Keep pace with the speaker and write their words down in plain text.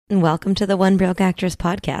And welcome to the One Broke Actress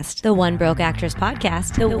Podcast. The One Broke Actress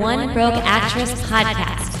Podcast. The One Broke Actress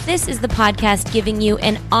Podcast. This is the podcast giving you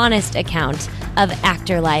an honest account of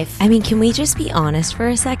actor life. I mean, can we just be honest for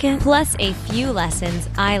a second? Plus a few lessons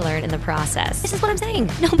I learned in the process. This is what I'm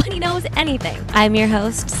saying. Nobody knows anything. I'm your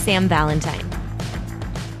host, Sam Valentine.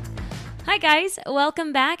 Hi guys,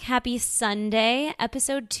 welcome back. Happy Sunday.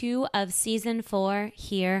 Episode 2 of Season 4.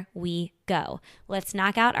 Here we go. Let's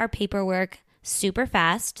knock out our paperwork super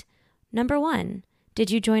fast. Number 1,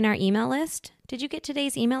 did you join our email list? Did you get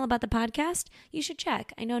today's email about the podcast? You should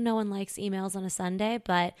check. I know no one likes emails on a Sunday,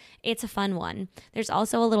 but it's a fun one. There's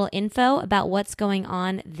also a little info about what's going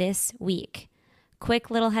on this week.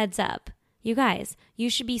 Quick little heads up. You guys,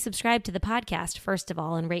 you should be subscribed to the podcast first of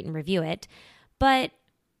all and rate and review it. But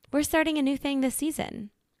we're starting a new thing this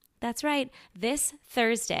season. That's right. This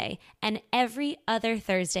Thursday and every other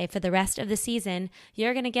Thursday for the rest of the season,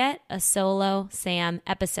 you're going to get a solo Sam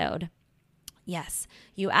episode. Yes,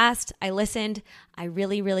 you asked, I listened. I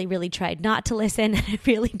really tried not to listen. I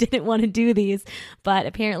really didn't want to do these, but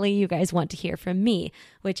apparently you guys want to hear from me,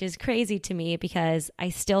 which is crazy to me because I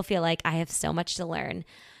still feel like I have so much to learn.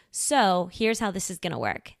 So here's how this is going to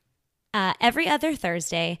work. Every other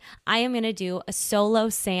Thursday, I am going to do a solo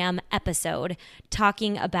Sam episode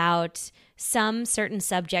talking about some certain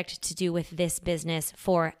subject to do with this business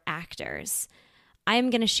for actors. I am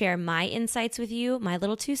going to share my insights with you, my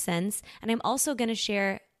little 2 cents, and I'm also going to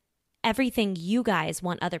share everything you guys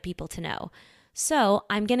want other people to know. So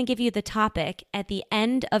I'm going to give you the topic at the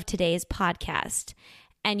end of today's podcast,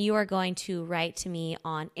 and you are going to write to me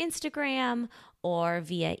on Instagram or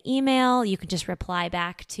via email. You can just reply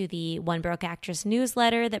back to the One Broke Actress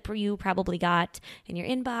newsletter that you probably got in your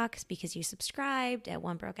inbox because you subscribed at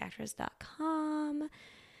onebrokeactress.com.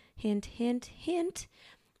 Hint, hint, hint.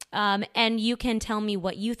 And you can tell me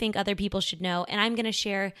what you think other people should know, and I'm going to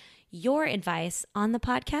share your advice on the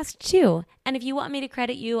podcast too. And if you want me to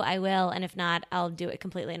credit you, I will. And if not, I'll do it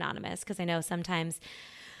completely anonymous because I know sometimes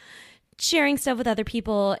sharing stuff with other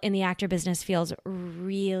people in the actor business feels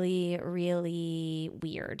really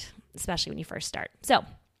weird, especially when you first start. So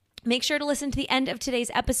make sure to listen to the end of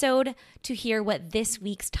today's episode to hear what this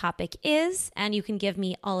week's topic is, and you can give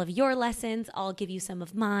me all of your lessons. I'll give you some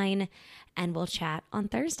of mine, and we'll chat on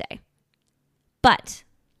Thursday. But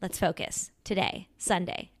let's focus. Today,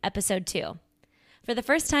 Sunday, episode 2. For the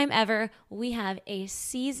first time ever, we have a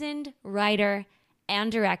seasoned writer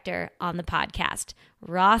and director on the podcast,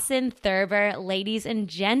 Rawson Thurber, ladies and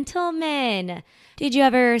gentlemen. Did you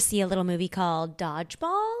ever see a little movie called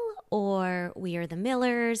Dodgeball, or We Are the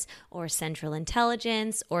Millers, or Central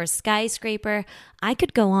Intelligence, or Skyscraper? I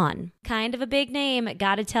could go on. Kind of a big name,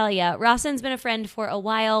 gotta tell ya. Rawson's been a friend for a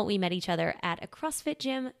while. We met each other at a CrossFit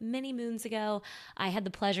gym many moons ago. I had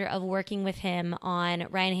the pleasure of working with him on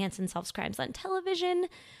Ryan Hansen Solves Crimes on Television,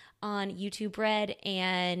 on YouTube Red,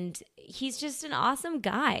 and he's just an awesome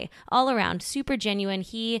guy all around, super genuine.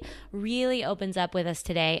 He really opens up with us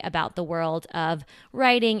today about the world of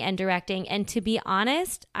writing and directing, and to be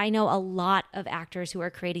honest, I know a lot of actors who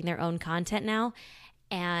are creating their own content now,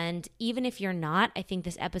 and even if you're not, I think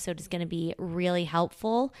this episode is going to be really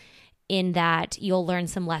helpful in that you'll learn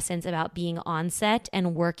some lessons about being on set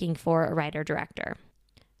and working for a writer-director.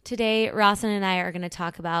 Today, Rawson and I are going to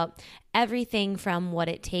talk about everything from what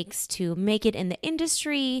it takes to make it in the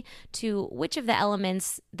industry to which of the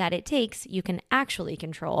elements that it takes you can actually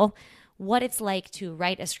control, what it's like to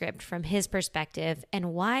write a script from his perspective,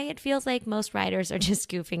 and why it feels like most writers are just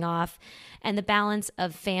goofing off, and the balance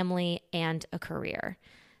of family and a career.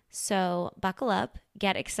 So buckle up,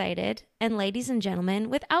 get excited, and ladies and gentlemen,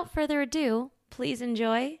 without further ado, please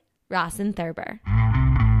enjoy Rawson Thurber.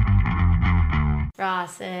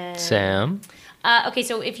 Rawson. Sam. Okay,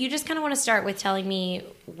 so if you just kind of want to start with telling me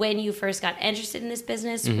when you first got interested in this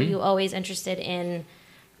business, were you always interested in,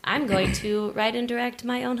 I'm going to write and direct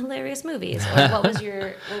my own hilarious movies? Or what was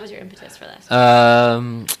your impetus for this?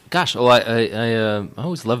 Gosh, well, I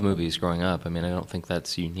always loved movies growing up. I mean, I don't think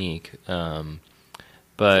that's unique.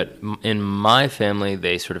 But in my family,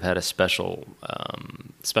 they sort of had a special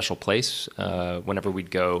place whenever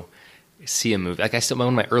we'd go see a movie. Like one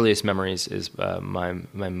of my earliest memories is my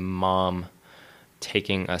mom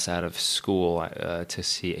taking us out of school to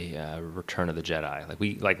see Return of the Jedi. Like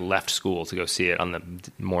we left school to go see it on the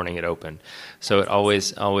morning it opened. So it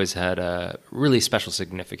always had a really special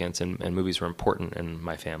significance, and movies were important in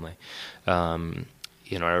my family. I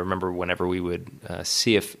remember whenever we would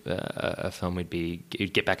see a film, we'd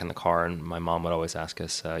get back in the car, and my mom would always ask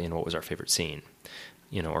us, what was our favorite scene,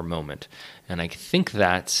 or moment. And I think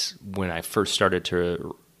that's when I first started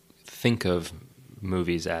to think of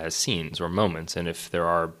movies as scenes or moments. And if there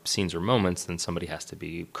are scenes or moments, then somebody has to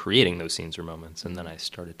be creating those scenes or moments. And then I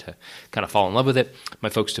started to kind of fall in love with it. My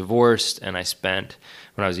folks divorced, and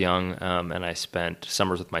when I was young, and I spent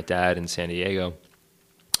summers with my dad in San Diego.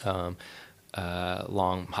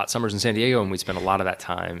 Long hot summers in San Diego, and we'd spend a lot of that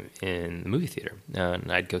time in the movie theater.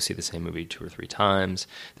 And I'd go see the same movie 2 or 3 times.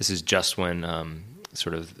 This is just when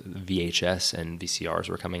sort of VHS and VCRs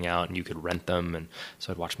were coming out, and you could rent them, and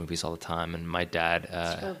so I'd watch movies all the time. And my dad, did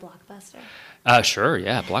you go to Blockbuster? Sure,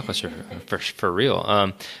 yeah, Blockbuster for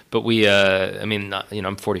real. But we,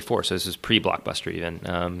 I'm 44, so this is pre-Blockbuster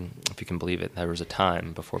even, if you can believe it. There was a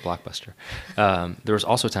time before Blockbuster. There was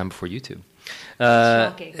also a time before YouTube.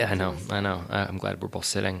 Shocking. I know. I'm glad we're both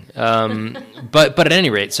sitting. But at any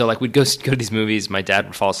rate, so like we'd go to these movies. My dad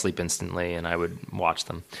would fall asleep instantly, and I would watch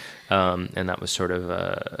them. And that was sort of,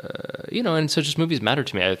 and so just movies mattered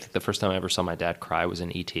to me. I think the first time I ever saw my dad cry was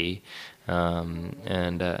in E.T.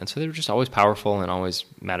 And so they were just always powerful and always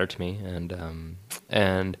mattered to me.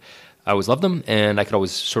 And I always loved them, and I could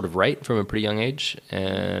always sort of write from a pretty young age,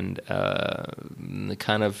 and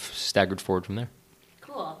kind of staggered forward from there.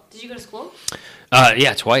 Cool. Did you go to school?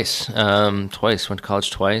 Yeah, twice. Went to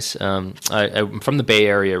college twice. I'm from the Bay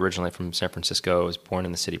Area originally, from San Francisco. I was born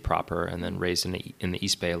in the city proper, and then raised in the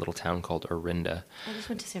East Bay, a little town called Orinda. I just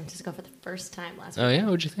went to San Francisco for the first time last week. Oh yeah,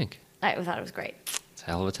 what'd you think? I thought it was great. It's a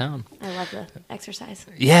hell of a town. I love the exercise.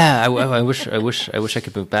 Yeah, I wish I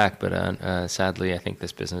could move back, but sadly, I think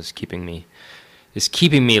this business is keeping me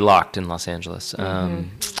locked in Los Angeles.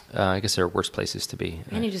 I guess there are worse places to be.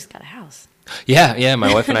 And you just got a house. Yeah.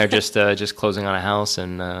 My wife and I are just closing on a house,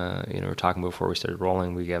 and we were talking before we started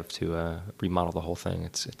rolling. We have to remodel the whole thing.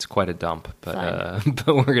 It's quite a dump, but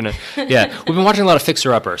we're gonna. Yeah, we've been watching a lot of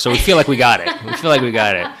Fixer Upper, so we feel like we got it.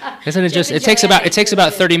 Isn't it just? It takes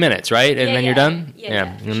about 30 minutes, right? And then you're done.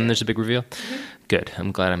 Yeah. And then there's a big reveal. Good.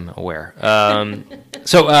 I'm glad I'm aware.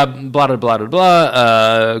 So, blah, blah, blah, blah,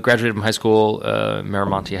 blah. Graduated from high school,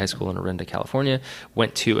 Miramonte High School in Orinda, California.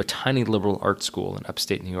 Went to a tiny liberal arts school in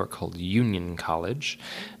upstate New York called Union College.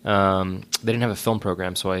 They didn't have a film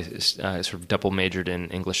program, so I sort of double majored in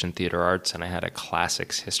English and theater arts, and I had a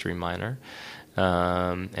classics history minor.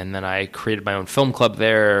 And then I created my own film club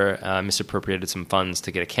there, misappropriated some funds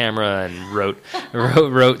to get a camera, and wrote,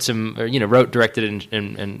 directed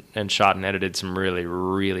and shot and edited some really,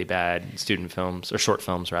 really bad student films, or short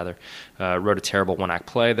films rather. Wrote a terrible one-act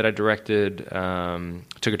play that I directed.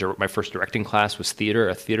 My first directing class was a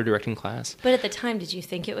theater directing class. But at the time, did you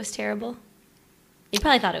think it was terrible? You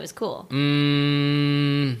probably thought it was cool.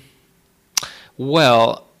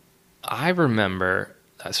 Well, I remember.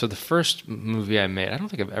 So the first movie I made, I don't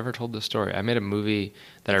think I've ever told this story. I made a movie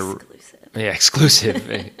that exclusive.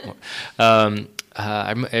 I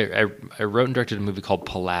wrote and directed a movie called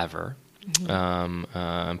Palaver.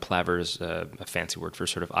 And palaver is a fancy word for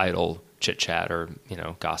sort of idle chit chat or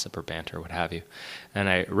gossip or banter, what have you. And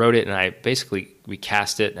I wrote it, and we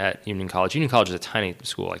cast it at Union College. Union College is a tiny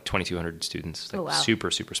school, like 2,200 students,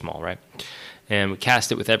 super super small, right? And we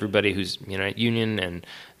cast it with everybody who's at Union, and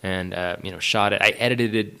shot it. I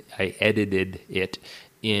edited it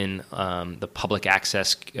in the public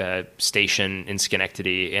access station in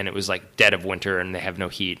Schenectady, and it was like dead of winter, and they have no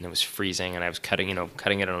heat, and it was freezing, and I was cutting it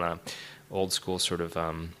on a old school sort of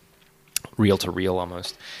reel to reel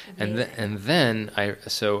almost. And then it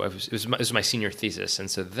was my senior thesis, and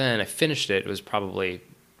so then I finished it. It was probably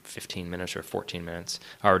 15 minutes or 14 minutes,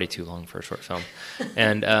 already too long for a short film,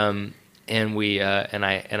 and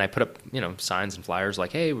I put up signs and flyers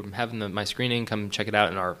like, hey, we're having my screening, come check it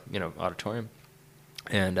out in our auditorium,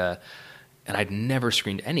 and I'd never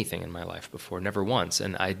screened anything in my life before, never once,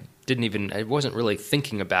 and I wasn't really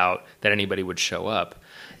thinking about that anybody would show up,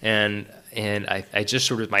 and I just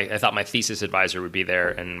sort of I thought my thesis advisor would be there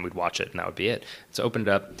and we'd watch it and that would be it. So I opened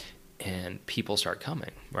it up, and people start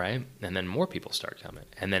coming, right, and then more people start coming,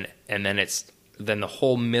 and then the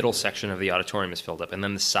whole middle section of the auditorium is filled up, and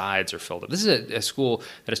then the sides are filled up. This is a school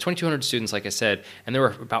that has 2,200 students, like I said, and there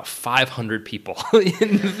were about 500 people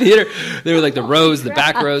in the theater. They were like the rows, the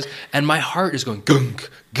back rows, and my heart is going gunk,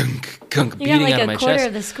 gunk, gunk, beating out of my chest. You got like a quarter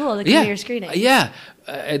of the school to come to your screening. Yeah.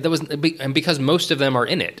 And because most of them are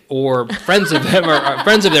in it, or friends of them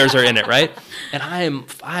friends of theirs are in it, right? And I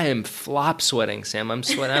am flop sweating, Sam. I'm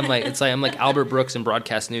sweating. I'm like Albert Brooks in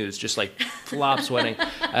broadcast news, just like flop sweating.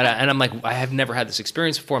 And I'm like, I have never had this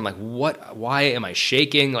experience before. I'm like, what? Why am I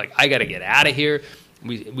shaking? Like, I got to get out of here.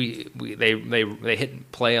 They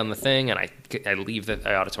hit play on the thing, and I leave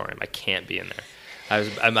the auditorium. I can't be in there.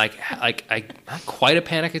 I'm like not quite a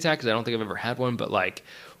panic attack because I don't think I've ever had one, but like,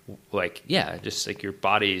 like, yeah, just like your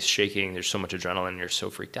body's shaking. There's so much adrenaline. You're so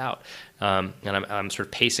freaked out. And I'm sort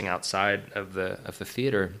of pacing outside of the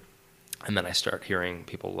theater, and then I start hearing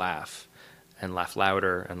people laugh and laugh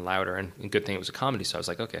louder and louder. And good thing it was a comedy, so I was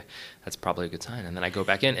like, okay, that's probably a good sign. And then I go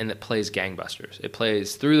back in, and it plays gangbusters. It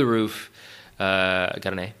plays through the roof. I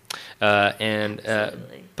got an A.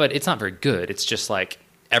 But it's not very good. It's just like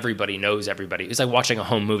everybody knows everybody. It's like watching a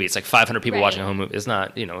home movie. It's like 500 people watching a home movie. It's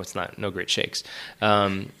not, it's not no great shakes.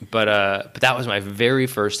 But that was my very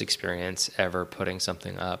first experience ever putting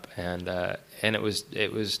something up, and it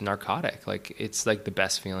was narcotic. Like, it's like the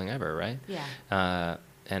best feeling ever, right? Yeah.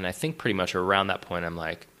 And I think pretty much around that point, I'm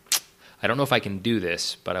like, I don't know if I can do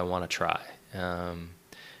this, but I want to try. And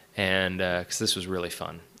because this was really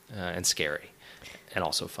fun and scary, and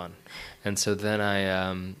also fun. And so then I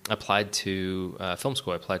applied to film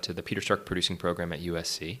school. I applied to the Peter Stark producing program at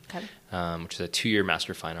USC, which is a 2-year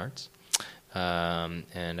Master of Fine Arts,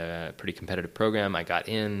 and a pretty competitive program. I got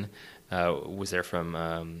in, was there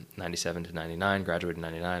from 97 to 99, graduated in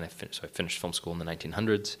 99. So I finished film school in the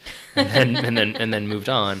 1900s, and then moved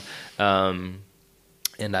on.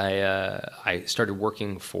 And I started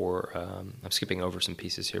working for, I'm skipping over some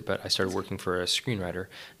pieces here, but I started working for a screenwriter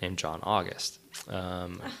named John August,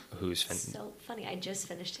 who's... So funny. I just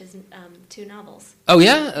finished his 2 novels. Oh,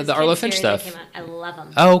 yeah? The Arlo Finch stuff. Came out. I love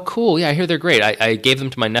them. Oh, cool. Yeah, I hear they're great. I gave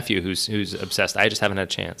them to my nephew who's obsessed. I just haven't had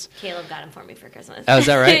a chance. Caleb got them for me for Christmas. Oh, is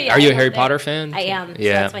that right? Yeah, Are you a Harry Potter fan? I am. Yeah.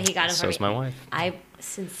 So that's why he got them for me. So is my wife. I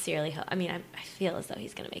sincerely hope. I mean, I feel as though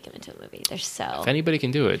he's going to make him into a movie. They're so... If anybody can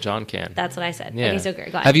do it, John can. That's what I said. Yeah. Okay, so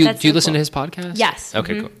great. Go ahead. Do you listen to his podcast? Yes.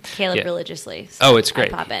 Okay, cool. Caleb religiously. So oh, it's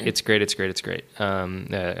great. pop in. It's great. Script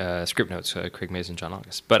Notes, Craig Mays and John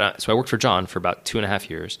August. But so I worked for John for about 2.5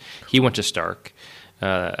 years. He went to Stark,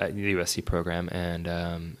 at the USC program, and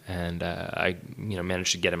I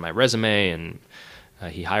managed to get him my resume, and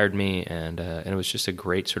he hired me, and it was just a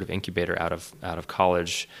great sort of incubator out of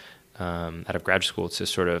college, out of graduate school, to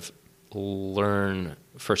sort of learn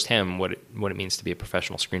firsthand what it means to be a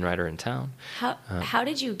professional screenwriter in town. How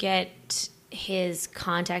did you get his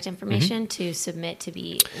contact information to submit to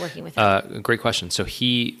be working with him? Great question. So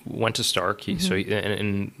he went to Stark.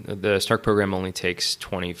 And the Stark program only takes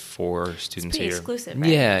 24 students a year. It's pretty exclusive,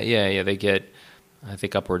 right? Yeah. They get, I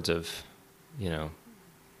think, upwards of 8,000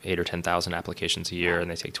 or 10,000 applications a year,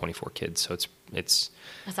 and they take 24 kids. So it's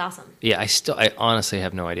that's awesome. Yeah, I honestly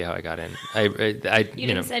have no idea how I got in. I you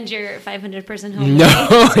didn't send your 500 person home. No,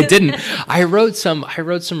 I didn't. I wrote some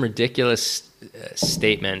ridiculous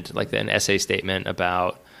statement, like an essay statement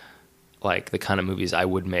about like the kind of movies I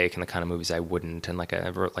would make and the kind of movies I wouldn't, and I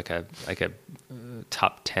wrote like a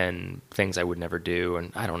top 10 things I would never do,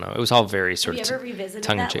 and I don't know. It was all very sort of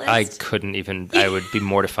tongue-in-cheek. I couldn't even. I would be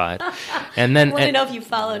mortified. And then I want to know if you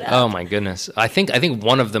followed up. Oh my goodness! I think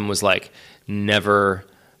one of them was like never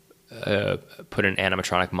put an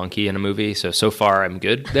animatronic monkey in a movie. So far I'm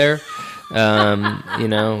good there.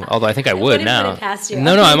 Although I think I would now.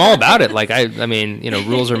 No, I'm all about it. Like I mean,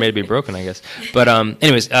 rules are made to be broken, I guess. But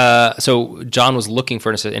anyways, so John was looking for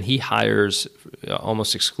an assistant, and he hires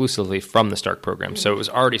almost exclusively from the Stark program. So it was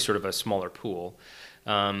already sort of a smaller pool.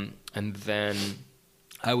 And then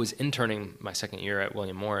I was interning my second year at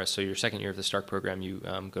William Morris. So your second year of the Stark program, you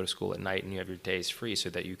go to school at night and you have your days free so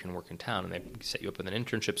that you can work in town, and they set you up with an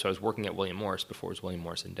internship. So I was working at William Morris before it was William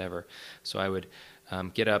Morris Endeavor. So I would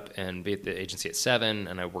get up and be at the agency at 7,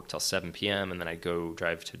 and I worked till 7 p.m., and then I'd go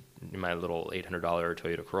drive to my little $800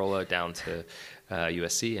 Toyota Corolla down to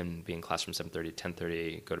USC and be in class from 7:30 to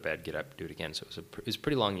 10:30, go to bed, get up, do it again. So it was a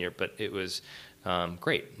pretty long year, but it was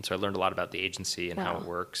great. And so I learned a lot about the agency and how it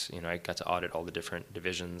works. I got to audit all the different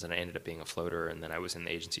divisions, and I ended up being a floater, and then I was in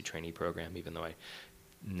the agency trainee program, even though I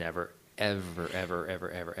never, ever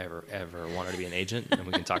wanted to be an agent, and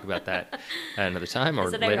we can talk about that another time or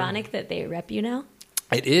later. Is it ironic that they rep you now?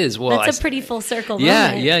 It is. Well, that's a pretty full circle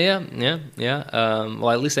moment. Yeah. Well,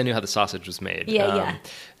 at least I knew how the sausage was made. Yeah.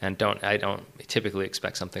 And I don't typically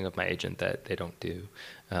expect something of my agent that they don't do.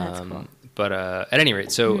 That's cool. But at any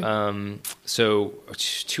rate, so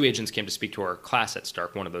 2 agents came to speak to our class at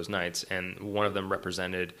Stark one of those nights, and one of them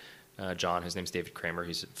represented John. His name's David Kramer.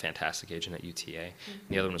 He's a fantastic agent at UTA.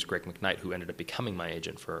 The other one was Greg McKnight, who ended up becoming my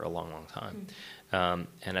agent for a long, long time. And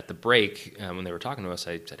at the break, when they were talking to us,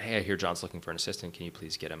 I said, "Hey, I hear John's looking for an assistant. Can you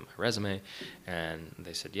please get him my resume?" And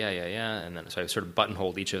they said, yeah. And then so I sort of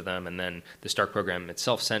buttonholed each of them, and then the Stark program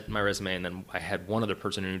itself sent my resume, and then I had one other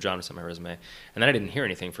person who knew John who sent my resume. And then I didn't hear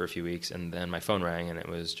anything for a few weeks, and then my phone rang, and it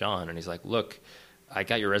was John, and he's like, "Look, I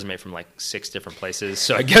got your resume from like 6 different places,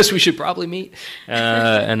 so I guess we should probably meet."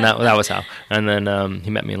 And that was how. And then he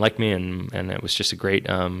met me and liked me, and it was just a great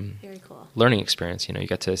very cool. learning experience. You know, I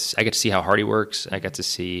get to see how hard he works. I get to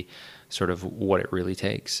see sort of what it really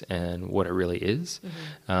takes and what it really is,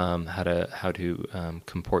 how to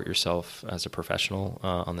comport yourself as a professional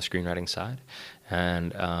on the screenwriting side.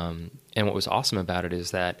 And what was awesome about it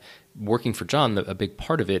is that working for John, a big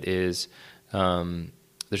part of it is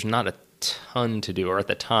there's not a ton to do, or at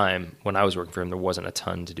the time when I was working for him, there wasn't a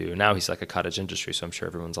ton to do. Now he's like a cottage industry, so I'm sure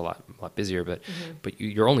everyone's a lot busier. But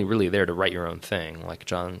you're only really there to write your own thing. Like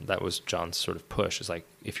John, that was John's sort of push. Is like,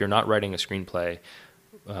 if you're not writing a screenplay,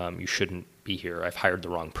 you shouldn't be here. I've hired the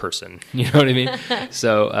wrong person. You know what I mean?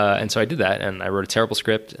 So I did that, and I wrote a terrible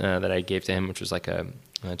script that I gave to him, which was like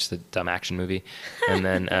just a dumb action movie, and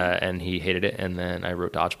then and he hated it. And then I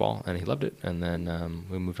wrote Dodgeball, and he loved it, and then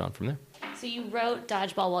we moved on from there. So you wrote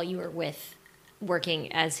Dodgeball while you were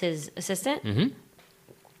working as his assistant? Mm-hmm.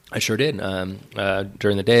 I sure did.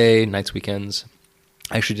 During the day, nights, weekends.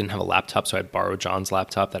 I actually didn't have a laptop, so I'd borrow John's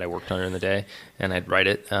laptop that I worked on during the day, and I'd write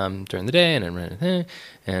it during the day, and I'd write it,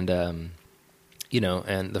 and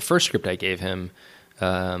the first script I gave him,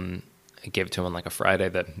 I gave it to him on like a Friday,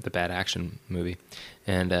 the bad action movie,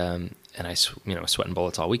 and I sweating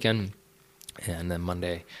bullets all weekend, and then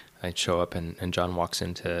Monday I'd show up, and John walks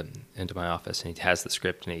into my office, and he has the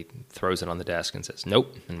script, and he throws it on the desk and says,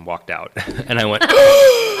 "Nope," and walked out. And I went,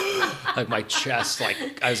 like my chest, like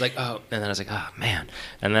I was like, oh, and then I was like, oh man.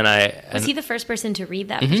 And then was he the first person to read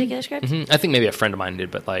that particular script? Mm-hmm. I think maybe a friend of mine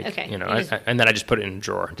did, but like, okay. And then I just put it in a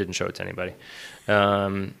drawer, didn't show it to anybody.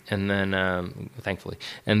 And then, thankfully,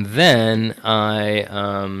 and then I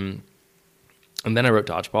wrote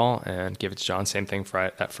Dodgeball and gave it to John. Same thing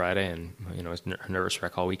that Friday, and I was a nervous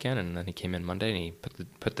wreck all weekend. And then he came in Monday, and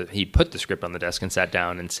he put the script on the desk and sat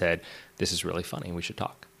down and said, "This is really funny. We should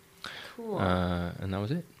talk." Cool. And that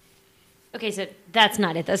was it. Okay, so that's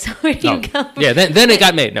not it. That's where you go. Yeah, then it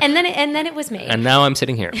got made. No. And then it was made. And now I'm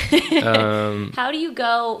sitting here. How do you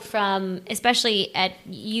go from, especially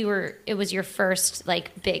it was your first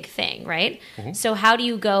like big thing, right? Mm-hmm. So how do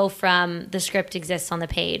you go from the script exists on the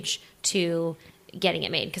page to getting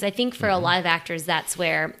it made? Because I think for a lot of actors, that's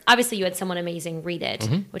where, obviously you had someone amazing read it,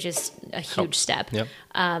 which is a huge step. Yep.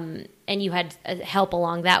 And you had help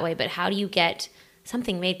along that way, but how do you get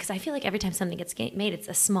something made? Because I feel like every time something gets made, it's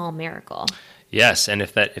a small miracle. Yes, and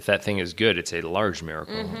if that thing is good, it's a large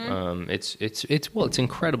miracle. Mm-hmm. It's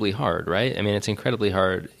incredibly hard, right? I mean, it's incredibly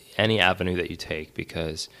hard any avenue that you take,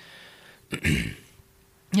 because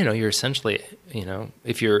you're essentially,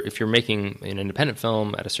 if you're making an independent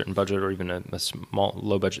film at a certain budget, or even a small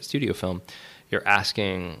low budget studio film, you're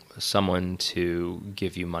asking someone to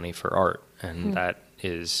give you money for art, and that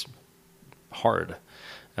is hard.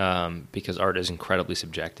 Because art is incredibly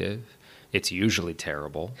subjective. It's usually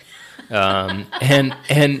terrible, and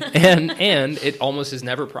it almost is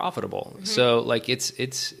never profitable. Mm-hmm. So like it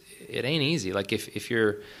ain't easy. Like if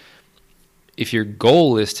your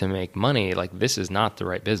goal is to make money, like this is not the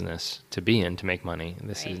right business to be in to make money.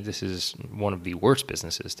 This is one of the worst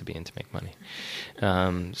businesses to be in to make money.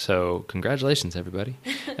 So congratulations, everybody.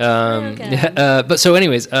 But so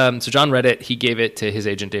anyways, so John read it. He gave it to his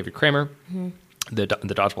agent, David Kramer. Mm-hmm. The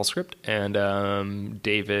Dodgeball script, and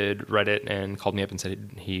David read it and called me up and said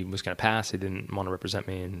he was going to pass. He didn't want to represent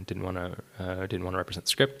me and didn't want to represent the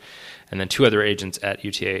script. And then 2 other agents at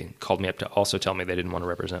UTA called me up to also tell me they didn't want to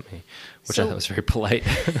represent me, which I thought was very polite.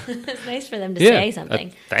 It's nice for them to say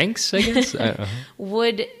something. Thanks, I guess.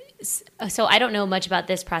 So I don't know much about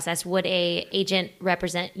this process. Would a agent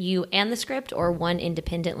represent you and the script, or one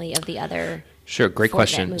independently of the other? Sure, great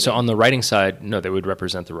question. So on the writing side, no, they would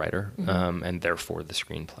represent the writer, and therefore the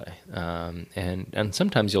screenplay. And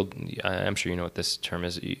sometimes I'm sure you know what this term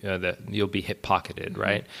is, that you'll be hip pocketed,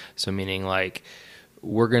 right? So meaning like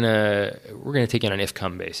we're gonna take it on an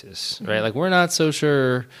if-come basis, right? Like we're not so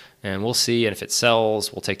sure, and we'll see. And if it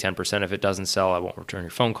sells, we'll take 10%. If it doesn't sell, I won't return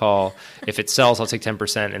your phone call. If it sells, I'll take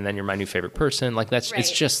 10%, and then you're my new favorite person. Like that's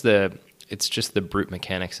It's just the brute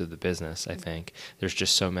mechanics of the business. I think there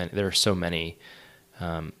are so many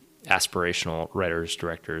aspirational writers,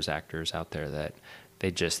 directors, actors out there that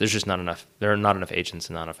there are not enough agents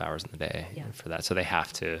and not enough hours in the day for that. So they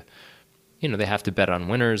have to, they have to bet on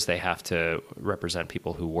winners. They have to represent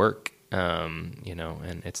people who work, and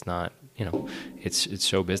it's not, it's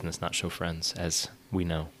show business, not show friends, as we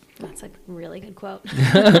know. That's a really good quote.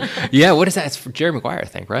 Yeah, what is that? It's for Jerry Maguire, I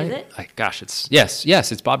think, right? Is it? Like, gosh,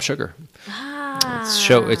 yes, it's Bob Sugar.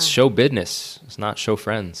 It's show business. It's not show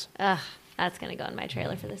friends. That's going to go in my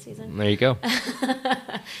trailer for this season. There you go.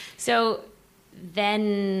 So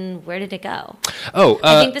then where did it go?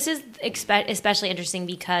 I think this is especially interesting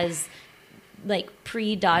because like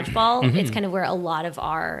pre-dodgeball, it's kind of where a lot of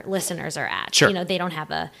our listeners are at. Sure. You know, they don't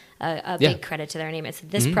have a big credit to their name. It's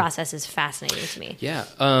this process is fascinating to me. Yeah.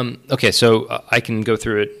 Okay, so I can go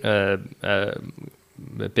through it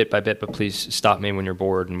bit by bit, but please stop me when you're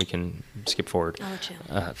bored and we can skip forward. I'll let you.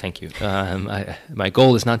 Thank you. My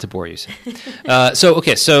goal is not to bore you. So it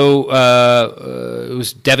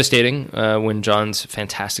was devastating when John's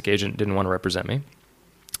fantastic agent didn't want to represent me.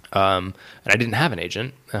 And I didn't have an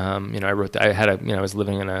agent. I was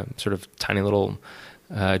living in a sort of tiny little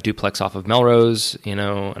duplex off of Melrose, and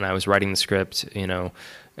I was writing the script,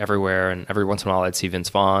 everywhere, and every once in a while I'd see Vince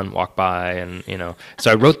Vaughn walk by, and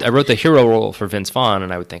so I wrote the hero role for Vince Vaughn,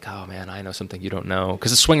 and I would think, oh man, I know something you don't know,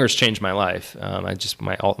 because The Swingers changed my life. One of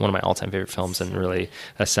my all-time favorite films, and really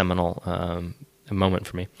a seminal moment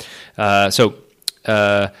for me. Would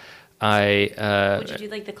you do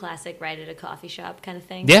like the classic write at a coffee shop kind of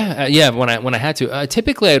thing? Yeah. When I had to,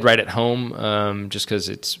 typically I'd write at home, just because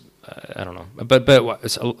it's I don't know, but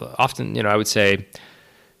often I would say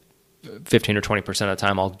 15 or 20% of the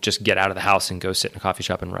time I'll just get out of the house and go sit in a coffee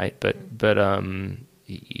shop and write. But in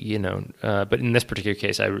this particular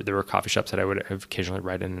case, there were coffee shops that I would occasionally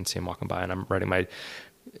write in and see them walking by, and I'm writing my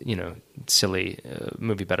silly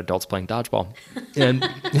movie about adults playing dodgeball, and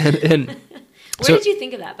Where did you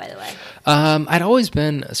think of that, by the way? I'd always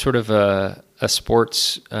been sort of a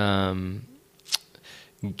sports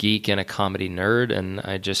geek and a comedy nerd, and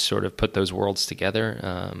I just sort of put those worlds together.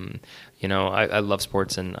 I love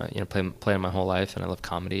sports, and played my whole life, and I love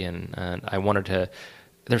comedy, and I wanted to.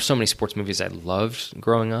 There's so many sports movies I loved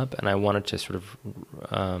growing up, and I wanted to sort of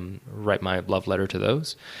write my love letter to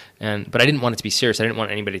those. But I didn't want it to be serious. I didn't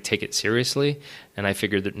want anybody to take it seriously, and I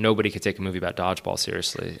figured that nobody could take a movie about dodgeball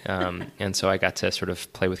seriously. And so I got to sort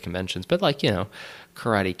of play with conventions. But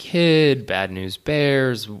Karate Kid, Bad News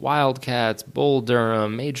Bears, Wildcats, Bull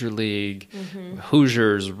Durham, Major League,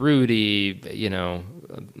 Hoosiers, Rudy,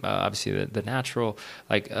 obviously the Natural,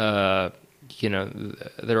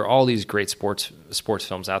 there are all these great sports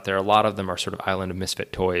films out there. A lot of them are sort of Island of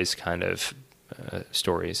Misfit Toys kind of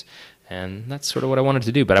stories, and that's sort of what I wanted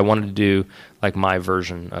to do. But I wanted to do like my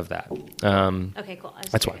version of that. Okay, cool.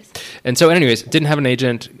 That's why. And so, anyways, didn't have an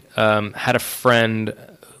agent. Had a friend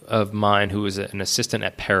of mine who was an assistant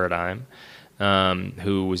at Paradigm,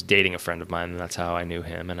 who was dating a friend of mine, and that's how I knew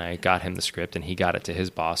him. And I got him the script, and he got it to his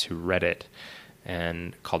boss, who read it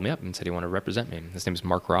and called me up and said he wanted to represent me. His name is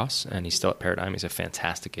Mark Ross, and he's still at Paradigm. He's a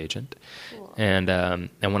fantastic agent. Cool. And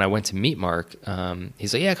when I went to meet Mark,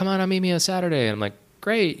 he's like, yeah, come on, I'll meet me on Saturday. And I'm like,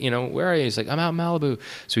 great, where are you? He's like, I'm out in Malibu.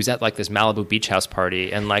 So he's at like this Malibu beach house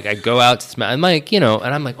party, and like I go out to, I'm like, and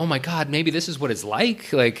I'm like, oh my God, maybe this is what it's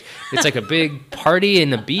like. Like it's like a big party in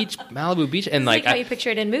the beach, Malibu beach, and like how you picture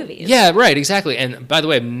it in movies. Yeah, right, exactly. And by the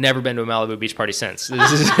way, I've never been to a Malibu beach party since.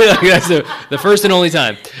 This is that's the first and only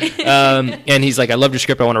time. And he's like, I love your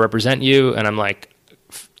script. I want to represent you. And I'm like,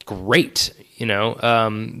 great.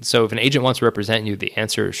 So if an agent wants to represent you, the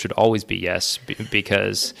answer should always be yes,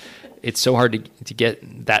 because it's so hard to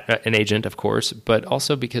get that an agent, of course, but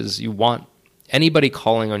also because you want anybody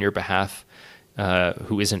calling on your behalf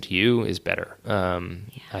who isn't you is better,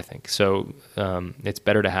 I think. So it's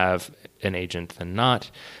better to have an agent than not,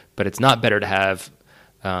 but it's not better to have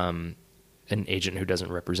an agent who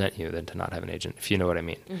doesn't represent you than to not have an agent, if you know what I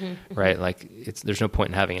mean, right? Like there's no point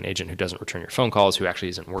in having an agent who doesn't return your phone calls, who actually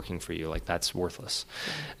isn't working for you. Like that's worthless.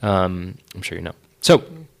 I'm sure you know. So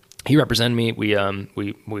he represented me. We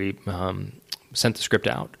sent the script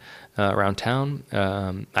out around town.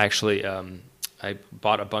 I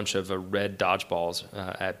bought a bunch of red dodgeballs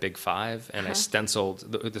at Big Five, and I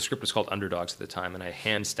stenciled. The script was called Underdogs at the time, and I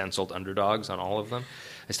hand stenciled underdogs on all of them.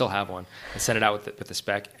 I still have one. I sent it out with the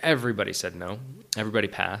spec. Everybody said no. Everybody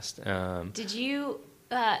passed. Did you?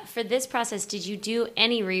 For this process, did you do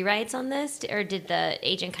any rewrites on this, or did the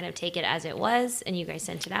agent kind of take it as it was and you guys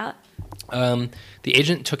sent it out? The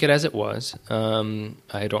agent took it as it was.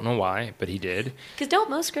 I don't know why, but he did. Because don't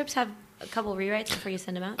most scripts have a couple rewrites before you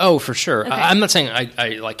send them out? Oh, for sure. Okay. I'm not saying I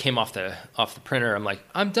like came off the printer. I'm like,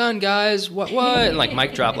 I'm done, guys. What? And like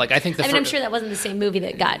mic drop. Like I think I'm sure that wasn't the same movie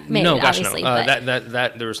that got made. No, gosh, obviously, no. But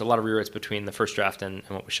That there was a lot of rewrites between the first draft and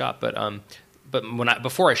what we shot. But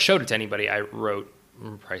before I showed it to anybody, I wrote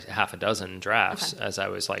probably half a dozen drafts as I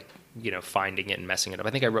was like, finding it and messing it up.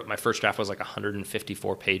 I think I wrote my first draft was like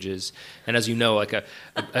 154 pages. And as you know, like a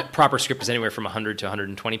proper script is anywhere from 100 to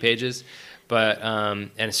 120 pages. But,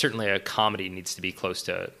 and certainly a comedy needs to be close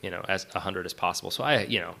to, as 100 as possible. So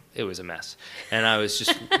it was a mess. And I was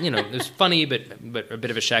just, it was funny, but a bit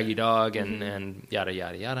of a shaggy dog and yada,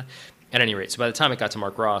 yada, yada. At any rate, so by the time it got to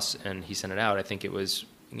Mark Ross and he sent it out, I think it was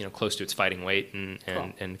close to its fighting weight and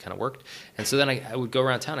Cool. kind of worked. And so then I would go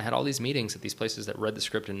around town. I had all these meetings at these places that read the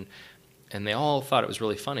script, and they all thought it was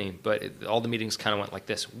really funny, but all the meetings kind of went like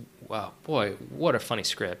this: "Wow, boy, what a funny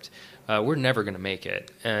script! We're never going to make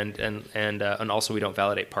it, and also we don't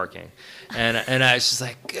validate parking." And I was just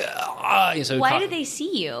like, so why did they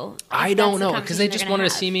see you? I don't know, because they just wanted to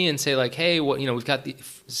see me and say like, "Hey, we've got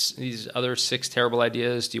these other 6 terrible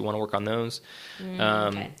ideas. Do you want to work on those?"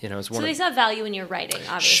 Okay. It's So they saw value in your writing,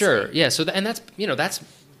 obviously. Sure, yeah. So that's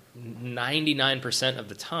 99% of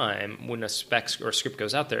the time when a spec or a script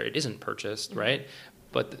goes out there, it isn't purchased, right?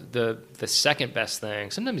 But the second best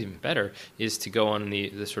thing, sometimes even better, is to go on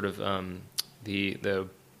the sort of the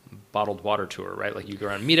bottled water tour, right? Like you go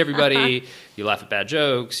around and meet everybody, you laugh at bad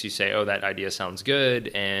jokes, you say, "Oh, that idea sounds good,"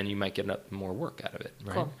 and you might get more work out of it,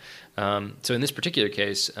 right? Cool. So in this particular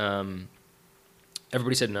case,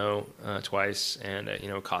 everybody said no twice, and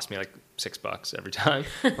it cost me like $6 every time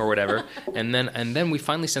or whatever. and then we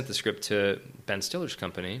finally sent the script to Ben Stiller's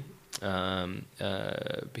company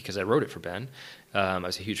because I wrote it for Ben. I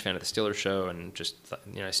was a huge fan of the Stiller Show, and just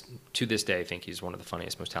to this day I think he's one of the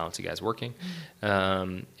funniest, most talented guys working.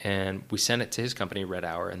 And we sent it to his company, Red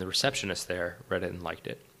Hour, and the receptionist there read it and liked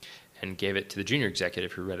it, and gave it to the junior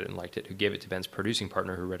executive who read it and liked it, who gave it to Ben's producing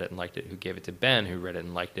partner who read it and liked it, who gave it to Ben who read it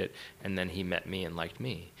and liked it, and then he met me and liked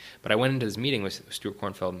me. But I went into this meeting with Stuart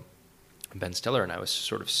Kornfeld and Ben Stiller, and I was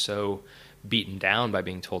sort of so beaten down by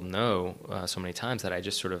being told no so many times that I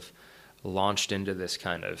just sort of launched into this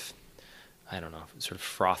kind of, I don't know, sort of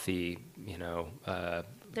frothy,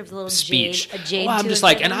 there was a little speech. Jade I'm to just it,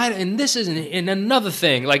 like, and this is another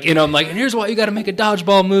thing. Like, I'm like, and here's why you got to make a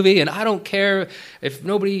dodgeball movie, and I don't care if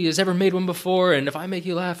nobody has ever made one before, and if I make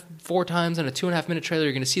you laugh 4 times in a 2.5-minute trailer,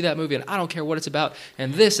 you're going to see that movie, and I don't care what it's about,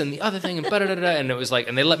 and this and the other thing, and da-da-da-da. And it was like,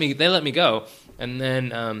 and they let me go, and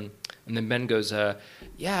then Ben goes,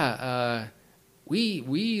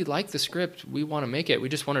 we like the script, we want to make it, we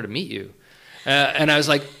just wanted to meet you, and I was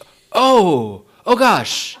like, oh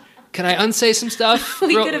gosh. Can I unsay some stuff?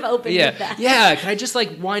 We could have opened with that. Yeah, can I just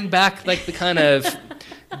wind back the kind of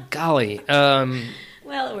golly. Well,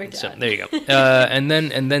 it worked out. So there you go. And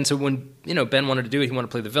then so when Ben wanted to do it, he wanted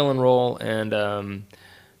to play the villain role, and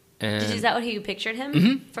is that what you pictured him?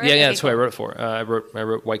 Mm-hmm. For? Yeah, Okay, that's cool. who I wrote it for. I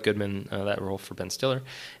wrote White Goodman, that role for Ben Stiller,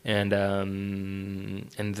 and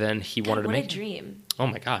then he wanted to make. What a dream! Oh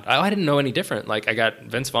my God, I didn't know any different. Like I got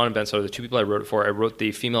Vince Vaughn and Ben Stiller, the 2 people I wrote it for. I wrote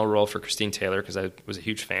the female role for Christine Taylor because I was a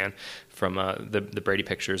huge fan from the Brady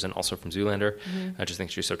pictures and also from Zoolander. I just think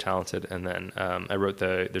she's so talented. And then I wrote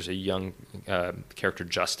there's a young character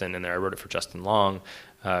Justin in there. I wrote it for Justin Long,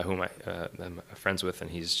 whom I'm friends with, and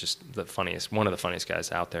he's just one of the funniest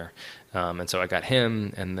guys out there. And so I got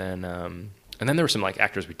him, and then there were some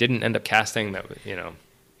actors we didn't end up casting that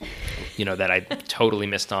that I totally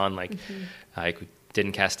missed on. I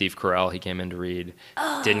didn't cast Steve Carell, he came in to read.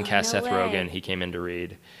 Didn't cast Seth Rogen, he came in to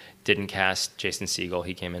read. Didn't cast Jason Segel,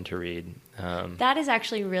 he came in to read. That is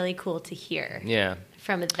actually really cool to hear. Yeah.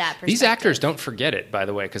 From that perspective. These actors don't forget it, by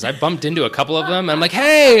the way, because I bumped into a couple of them. And I'm like,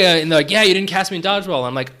 hey, and they're like, yeah, you didn't cast me in Dodgeball.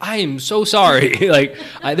 I'm like, I am so sorry.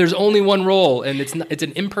 There's only one role, and it's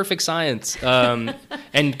an imperfect science.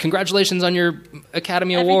 And congratulations on your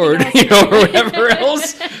Academy Award, or whatever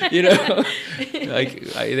else. They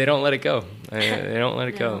don't let it go. They don't let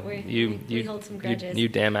it go. We hold some grudges. You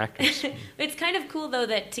damn actors. It's kind of cool though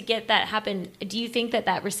that to get that happen. Do you think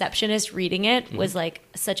that receptionist reading it was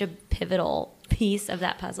such a pivotal piece of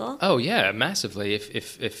that puzzle? Oh yeah, massively.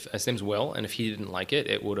 If his name's Will, and if he didn't like it,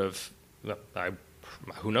 it would have.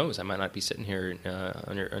 Who knows? I might not be sitting here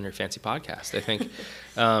on your fancy podcast. I think.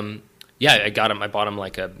 I got him. I bought him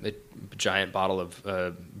a giant bottle of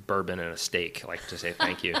bourbon and a steak, to say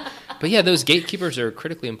thank you. But yeah, those gatekeepers are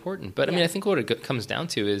critically important. But I mean, I think what it comes down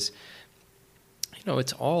to is,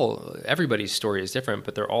 it's all, everybody's story is different,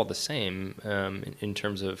 but they're all the same in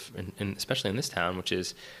terms of, and especially in this town, which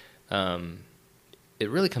is, it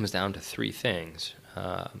really comes down to 3 things: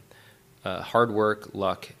 hard work,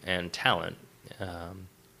 luck, and talent,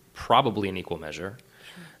 probably in equal measure.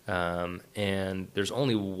 And there's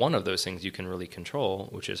only one of those things you can really control,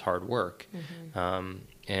 which is hard work.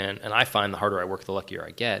 And I find the harder I work, the luckier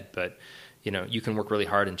I get. But you can work really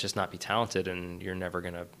hard and just not be talented, and it's never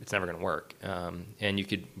gonna work. And you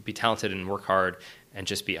could be talented and work hard and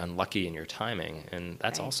just be unlucky in your timing, and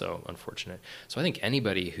that's also unfortunate. So I think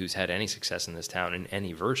anybody who's had any success in this town in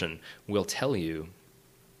any version will tell you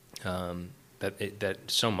that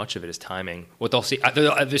so much of it is timing. What they'll say,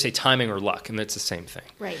 they say timing or luck, and it's the same thing.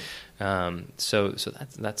 Right. So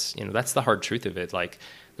that's the hard truth of it.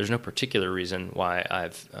 There's no particular reason why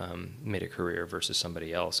I've made a career versus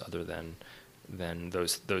somebody else, other than than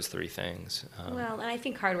those three things. Well, and I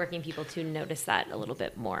think hardworking people too notice that a little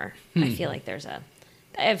bit more. I feel like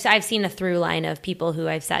I've seen a through line of people who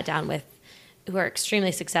I've sat down with who are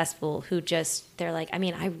extremely successful who they're like, I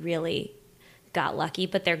mean, I really got lucky,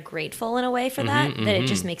 but they're grateful in a way for that it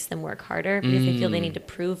just makes them work harder because they feel they need to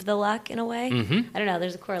prove the luck in a way. I don't know.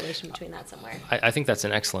 There's a correlation between that somewhere. I think that's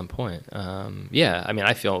an excellent point. Yeah, I mean,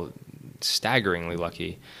 I feel staggeringly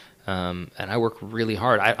lucky, and I work really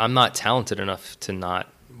hard. I'm not talented enough to not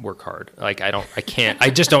work hard. Like I can't.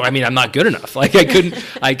 I'm not good enough. Like I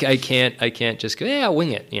can't just go, yeah,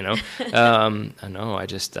 wing it, you know? No,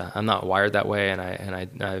 I'm not wired that way. And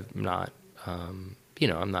I'm not,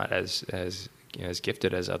 I'm not as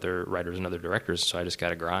gifted as other writers and other directors. So I just got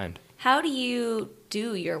to grind. How do you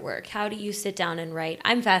do your work? How do you sit down and write?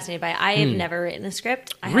 I'm fascinated by it. I have never written a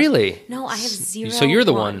script. Really? No, I have zero. So you're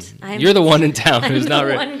the one. You're the one in town who's not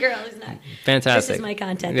written. One girl who's not. Fantastic. This is my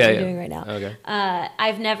content that I'm doing right now. Okay. I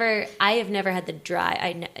have never had the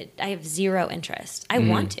drive. I have zero interest. I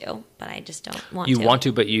want to, but I just don't want to. You want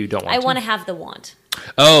to, but you don't want to. I want to have the want.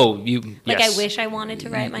 Oh, yes. I wish I wanted to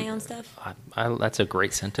write my own stuff. That's a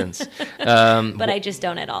great sentence. But I just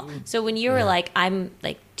don't at all. So when you were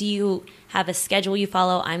do you have a schedule you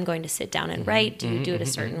follow? I'm going to sit down and write. Do you do it a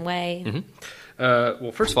certain way?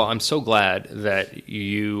 Well, first of all, I'm so glad that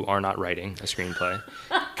you are not writing a screenplay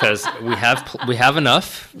because we have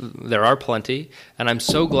enough. There are plenty, and I'm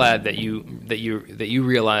so glad that you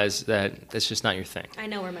realize that it's just not your thing. I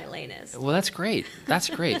know where my lane is. Well, that's great. That's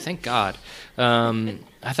great. Thank God.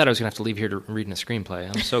 I thought I was going to have to leave here to read in a screenplay.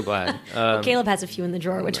 I'm so glad. Caleb has a few in the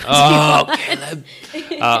drawer. Which Caleb!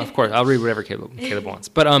 Of course, I'll read whatever Caleb wants.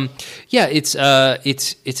 But yeah, it's a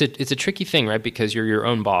tricky thing, right? Because you're your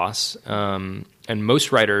own boss, and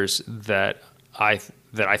most writers that I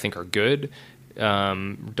think are good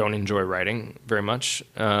don't enjoy writing very much.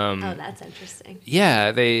 That's interesting.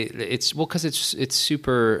 Yeah, because it's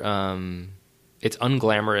super. It's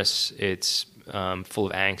unglamorous. It's full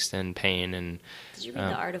of angst and pain and. Did you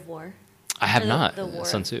read The Art of War? I have not.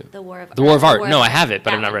 Sun Tzu. The War of Art. No, I have it,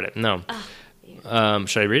 but I've not read it. No. Oh,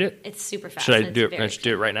 should I read it? It's super fast. Should I do it? Should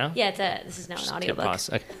do it right now? Yeah, this is now an audiobook.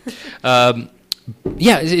 Pause. Okay.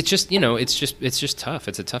 Yeah, it's just tough.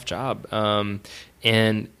 It's a tough job.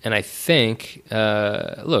 And I think,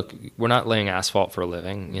 look, we're not laying asphalt for a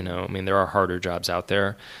living. I mean, there are harder jobs out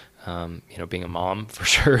there. Being a mom for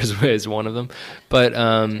sure is one of them.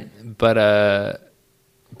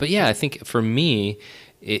 But yeah, I think for me,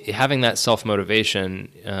 having that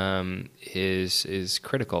self-motivation is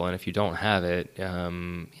critical, and if you don't have it,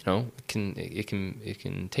 it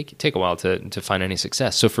can take a while to find any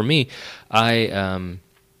success. So for me, I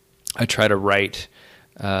try to write.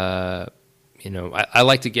 I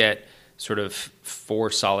like to get sort of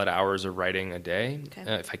 4 solid hours of writing a day,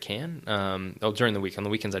 if I can. During the week. On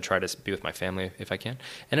the weekends, I try to be with my family if I can.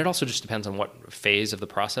 And it also just depends on what phase of the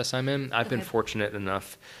process I'm in. I've been fortunate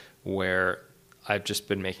enough where I've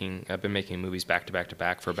been making movies back to back to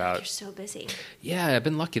back for about. You're so busy. Yeah, I've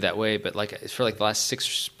been lucky that way. But for the last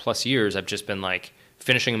 6+ years, I've just been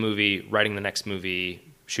finishing a movie, writing the next movie,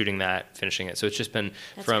 shooting that, finishing it. So it's just been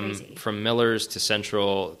from Miller's to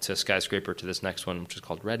Central to Skyscraper to this next one, which is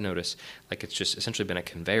called Red Notice. It's just essentially been a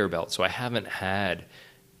conveyor belt. So I haven't had,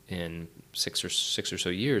 in six or so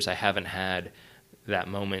years, I haven't had that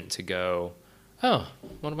moment to go, oh,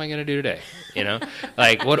 what am I going to do today? We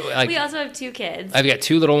also have 2 kids. I've got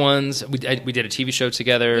 2 little ones. We did a TV show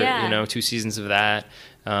together, yeah. 2 seasons of that.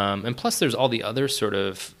 And plus there's all the other sort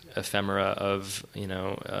of ephemera of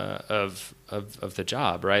the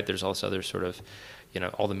job, right? There's all this other sort of,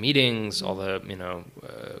 all the meetings, all the,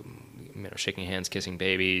 shaking hands, kissing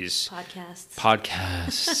babies,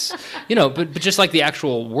 podcasts, but just the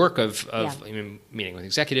actual work of meeting with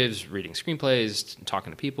executives, reading screenplays,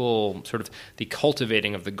 talking to people, sort of the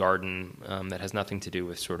cultivating of the garden that has nothing to do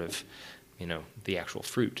with sort of, the actual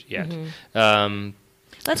fruit yet. Mm-hmm.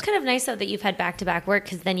 That's kind of nice though that you've had back-to-back work,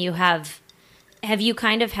 because then you have you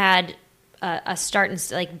kind of had a start and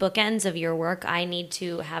bookends of your work? I need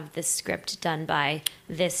to have this script done by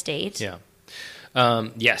this date. Yeah.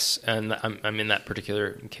 Yes, and I'm in that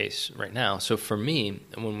particular case right now. So for me,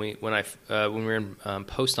 when we were in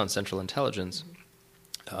post on Central Intelligence,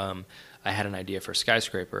 I had an idea for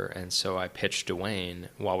Skyscraper, and so I pitched Dwayne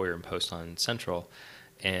while we were in post on Central,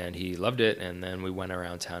 and he loved it. And then we went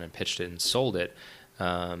around town and pitched it and sold it.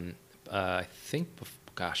 I think,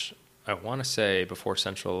 I want to say before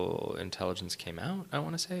Central Intelligence came out. I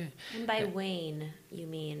want to say. And by Wayne, you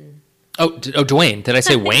mean? Dwayne. Did I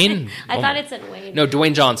say Wayne? I thought it said Wayne. No,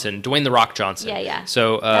 Dwayne Johnson. Dwayne The Rock Johnson. Yeah.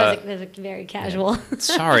 So that was very casual. Yeah.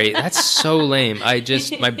 Sorry, that's so lame.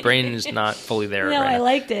 My brain is not fully there. No, right I now.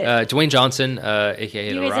 liked it. Dwayne Johnson, aka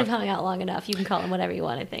You The guys Rock. have hung out long enough. You can call him whatever you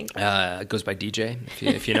want, I think. Goes by DJ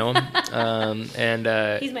if you know him.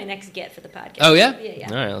 He's my next get for the podcast. Oh yeah. Yeah.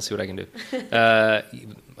 All right, let's see what I can do.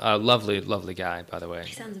 Lovely guy, by the way.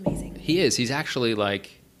 He sounds amazing. He is. He's actually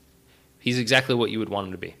he's exactly what you would want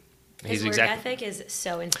him to be. His work ethic is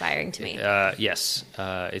so inspiring to me. Yes,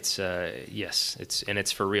 it's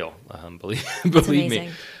for real. Believe me.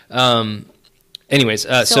 Anyways,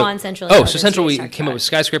 so on Central. So Central, we came up with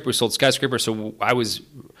Skyscraper. We sold Skyscraper. So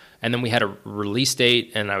and then we had a release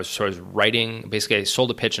date, and I was writing. Basically, I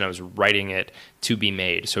sold a pitch, and I was writing it to be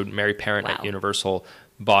made. So Mary Parent at Universal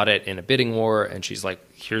bought it in a bidding war, and she's like,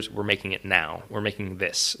 we're making it now. We're making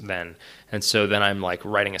this then. And so then I'm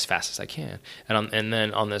writing as fast as I can. And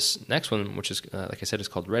then on this next one, which is, like I said, is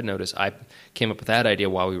called Red Notice, I came up with that idea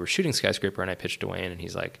while we were shooting Skyscraper, and I pitched Dwayne, and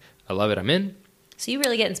he's like, I love it, I'm in. So you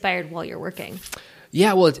really get inspired while you're working.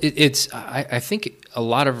 Yeah, well, I think a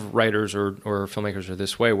lot of writers or filmmakers are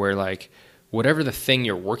this way, where whatever the thing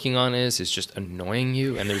you're working on is just annoying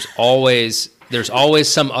you, and there's always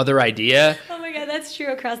some other idea. Oh my God, that's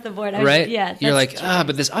true across the board. Right? Yeah. You're like,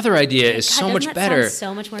 but this other idea is so much better.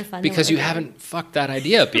 So much more fun. Because you haven't fucked that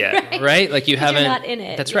idea up yet, right? You haven't. You're not in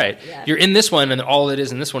it. That's right. Yeah. You're in this one, and all it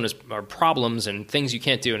is in this one are problems and things you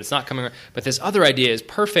can't do, and it's not coming around. But this other idea is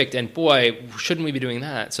perfect, and boy, shouldn't we be doing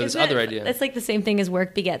that? So this other idea. It's the same thing as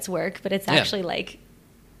work begets work, but it's actually a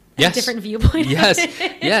yes. different viewpoint.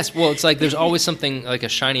 Yes. Well, it's there's always something a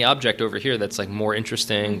shiny object over here that's more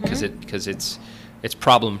interesting because it's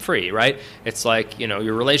problem free, right? It's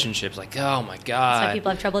your relationship's oh my God. That's why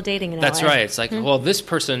people have trouble dating in LA. That's right. It's well, this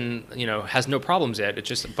person, has no problems yet. It's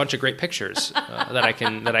just a bunch of great pictures that I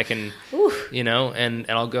can,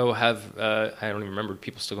 and I'll go have, I don't even remember,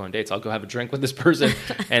 people still go on dates. I'll go have a drink with this person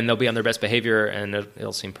and they'll be on their best behavior and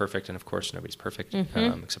it'll seem perfect. And of course, nobody's perfect,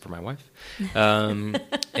 except for my wife.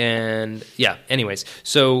 And yeah, anyways,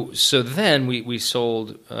 so then we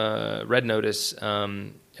sold Red Notice,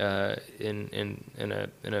 in a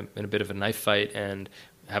bit of a knife fight and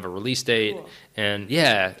have a release date. Cool. And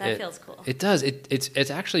yeah, that feels cool. It does. It's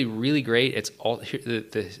actually really great. It's all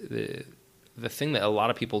the thing that a lot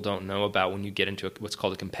of people don't know about when you get into what's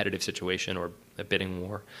called a competitive situation or a bidding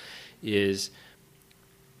war is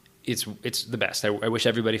it's the best. I wish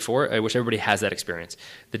everybody has that experience.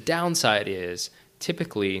 The downside is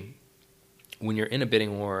typically when you're in a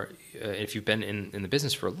bidding war, if you've been in the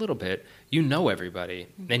business for a little bit, you know everybody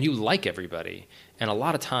and you like everybody. And a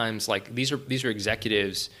lot of times, these are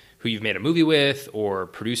executives who you've made a movie with or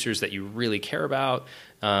producers that you really care about,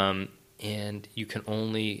 and you can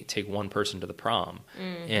only take one person to the prom.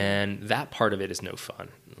 Mm-hmm. And that part of it is no fun.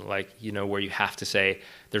 Where you have to say,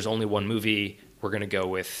 there's only one movie, we're going to go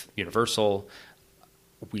with Universal.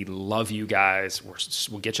 We love you guys.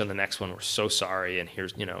 We'll get you on the next one. We're so sorry. And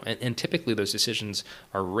here's, and typically those decisions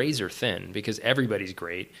are razor thin because everybody's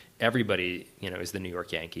great. Everybody, is the New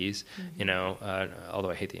York Yankees,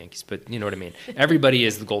 although I hate the Yankees, but you know what I mean? Everybody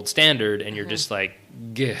is the gold standard and you're just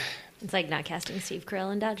gah. It's like not casting Steve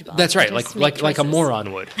Carell in dodgeball. That's right. Like a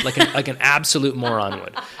moron would, like an absolute moron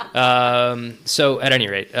would. So at any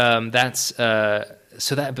rate, that's,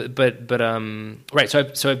 so that, right.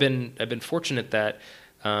 So I've been fortunate that,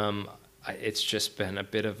 it's just been a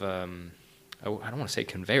bit of I don't want to say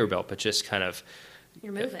conveyor belt, but just kind of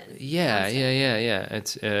you're moving. Yeah.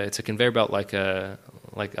 It's a conveyor belt like I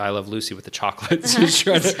Love Lucy with the chocolates.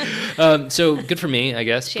 So good for me, I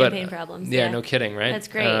guess. Champagne problems. Yeah, no kidding, right? That's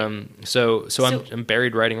great. So I'm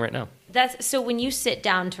buried writing right now. So when you sit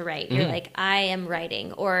down to write, you're like, I am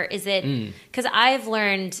writing, or is it, because I've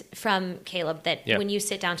learned from Caleb that when you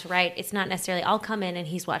sit down to write, it's not necessarily, I'll come in and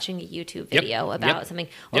he's watching a YouTube video about something,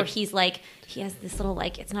 or he's he has this little,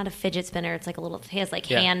 it's not a fidget spinner, it's he has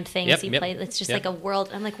hand things he plays, it's just like a world.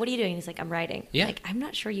 I'm like, what are you doing? And he's like, I'm writing. Yeah. I'm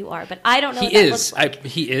not sure you are, but I don't know what that looks like.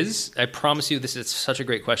 He is. I promise you, this is such a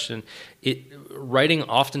great question. Writing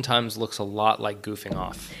oftentimes looks a lot like goofing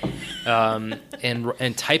off.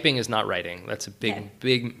 And typing is not writing. That's a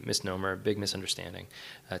big misnomer, big misunderstanding.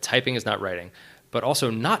 Typing is not writing, but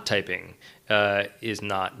also not typing is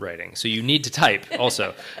not writing. So you need to type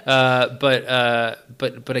also. And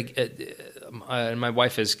my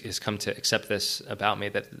wife has come to accept this about me,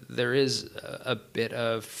 that there is a bit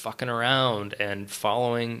of fucking around and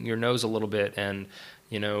following your nose a little bit and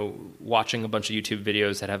watching a bunch of YouTube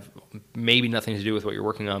videos that have maybe nothing to do with what you're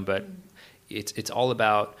working on, but it's all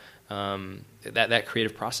about that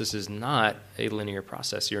creative process is not a linear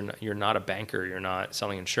process. You're not a banker. You're not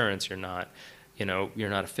selling insurance. You're not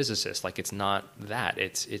a physicist. Like, it's not that.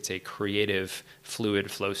 It's a creative,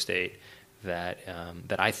 fluid flow state that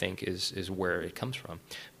I think is where it comes from.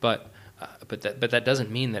 But that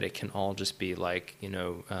doesn't mean that it can all just be like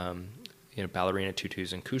ballerina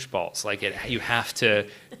tutus and koosh balls. Like, you have to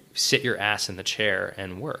sit your ass in the chair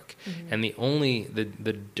and work. Mm-hmm. And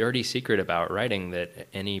the dirty secret about writing that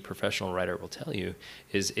any professional writer will tell you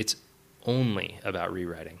is it's only about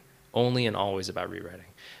rewriting, only and always about rewriting.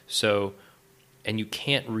 So, and you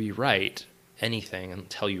can't rewrite anything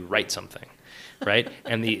until you write something, right?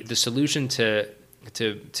 And the solution to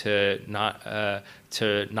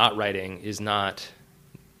not writing is not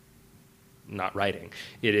writing.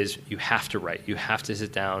 It is, you have to write. You have to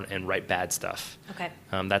sit down and write bad stuff. Okay.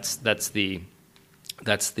 That's the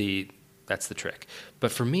trick.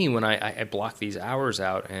 But for me, when I block these hours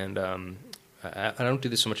out, and I don't do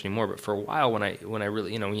this so much anymore, but for a while, when I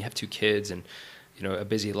really, when you have 2 kids and a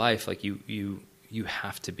busy life, like you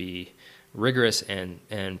have to be rigorous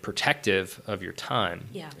and protective of your time.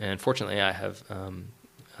 Yeah. And fortunately, I have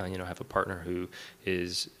have a partner who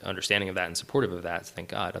is understanding of that and supportive of that. So thank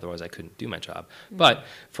God. Otherwise, I couldn't do my job. Mm-hmm. But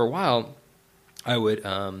for a while, I would.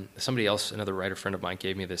 Somebody else, another writer friend of mine,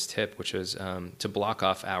 gave me this tip, which was to block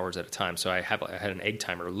off hours at a time. So I had an egg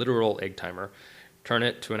timer, a literal egg timer. Turn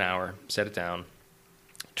it to an hour, set it down,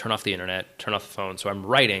 turn off the internet, turn off the phone. So I'm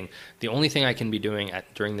writing. The only thing I can be doing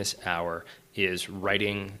during this hour is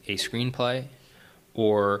writing a screenplay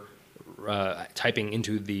or typing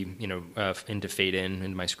into the into Fade into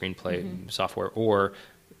my screenplay mm-hmm. software, or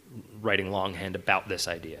writing longhand about this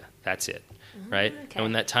idea. That's it, right? Okay. And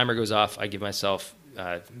when that timer goes off, I give myself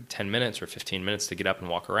 10 minutes or 15 minutes to get up and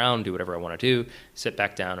walk around, do whatever I want to do, sit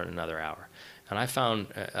back down in another hour. And I found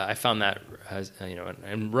that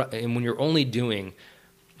and when you're only doing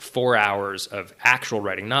 4 hours of actual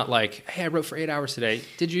writing, not like, hey, I wrote for 8 hours today.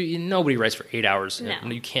 Did you? Nobody writes for 8 hours. No.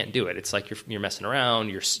 You can't do it. It's like you're messing around.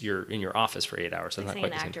 You're in your office for 8 hours. Like saying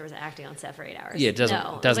an actor was acting on set for 8 hours. Yeah, it doesn't.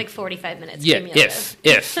 No, it was like 45 minutes. Yeah,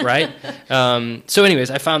 if right. So, anyways,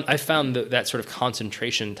 I found that sort of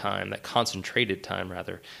concentration time, that concentrated time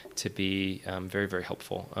rather, to be very, very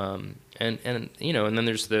helpful. And then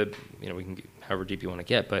there's the we can get however deep you want to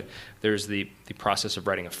get, but there's the process of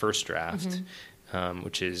writing a first draft. Mm-hmm.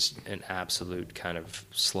 Which is an absolute kind of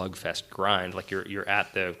slugfest grind. Like you're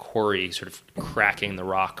at the quarry, sort of cracking the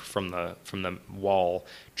rock from the wall,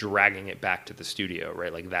 dragging it back to the studio,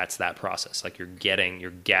 right? Like that's that process. Like you're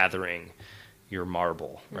gathering your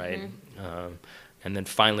marble, right? Mm-hmm. And then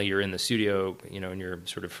finally you're in the studio, in your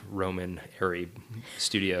sort of Roman airy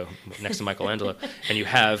studio next to Michelangelo, and you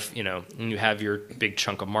have your big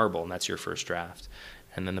chunk of marble, and that's your first draft.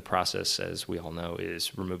 And then the process, as we all know,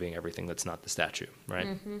 is removing everything that's not the statue, right?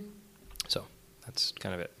 Mm-hmm. So that's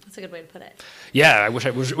kind of it. That's a good way to put it. Yeah, I wish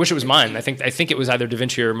it was mine. I think it was either Da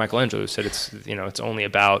Vinci or Michelangelo who said it's only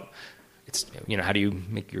about how do you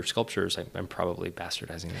make your sculptures? I'm probably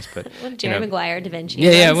bastardizing this, but well, Jerry Maguire, Da Vinci.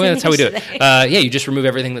 Yeah, well, that's how we do it. You just remove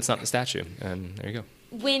everything that's not the statue, and there you go.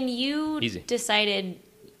 When you decided.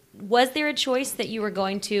 Was there a choice that you were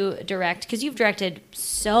going to direct? Because you've directed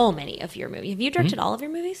so many of your movies. Have you directed all of your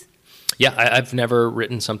movies? Yeah, I've never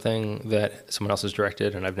written something that someone else has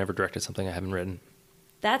directed, and I've never directed something I haven't written.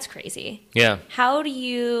 That's crazy. Yeah. How do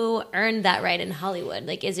you earn that right in Hollywood?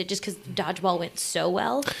 Like, is it just because Dodgeball went so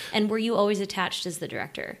well? And were you always attached as the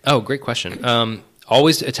director? Oh, great question.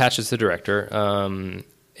 Always attached as the director.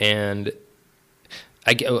 And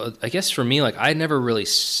I guess for me, like I never really,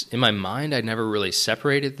 in my mind, I never really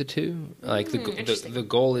separated the two. Like the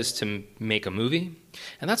goal is to make a movie,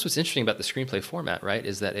 and that's what's interesting about the screenplay format, right?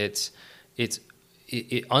 Is that it's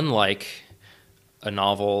unlike a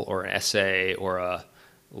novel or an essay or a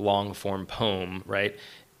long form poem, right?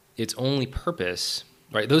 Its only purpose,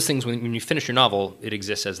 right? Those things, when you finish your novel, it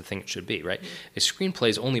exists as the thing it should be, right? Mm-hmm. A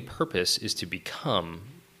screenplay's only purpose is to become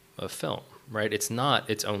a film. Right? It's not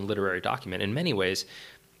its own literary document. In many ways,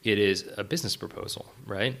 it is a business proposal,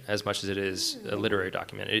 right? As much as it is a literary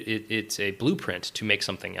document. It's a blueprint to make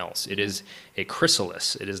something else. It is a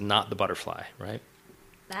chrysalis. It is not the butterfly, right?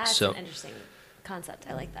 That's an interesting concept.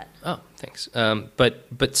 I like that. Oh, thanks.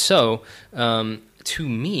 To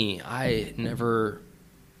me, I never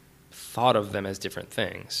thought of them as different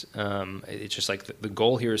things. It's just like the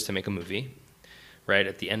goal here is to make a movie, right?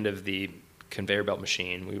 At the end of the conveyor belt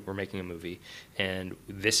machine, we're making a movie, and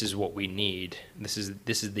this is what we need. This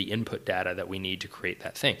is the input data that we need to create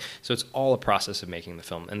that thing. So it's all a process of making the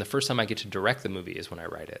film. And the first time I get to direct the movie is when I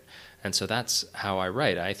write it. And so that's how I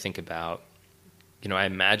write. I think about I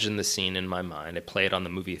imagine the scene in my mind. I play it on the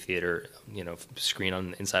movie theater, screen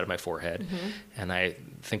on the inside of my forehead. And I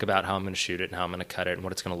think about how I'm going to shoot it and how I'm going to cut it and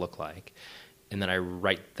what it's going to look like. And then I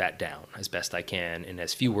write that down as best I can in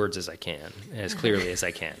as few words as I can, as clearly as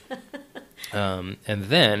I can. And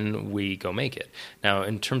then we go make it. Now,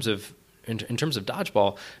 in terms of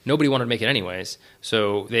Dodgeball, nobody wanted to make it anyways.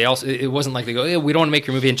 So it wasn't like they go, we don't want to make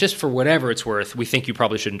your movie, and just for whatever it's worth, we think you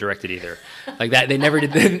probably shouldn't direct it either. Like that, they never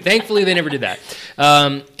did. Thankfully, they never did that.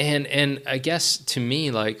 And I guess to me,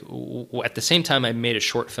 like at the same time, I made a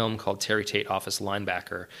short film called Terry Tate Office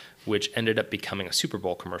Linebacker, which ended up becoming a Super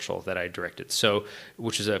Bowl commercial that I directed. So,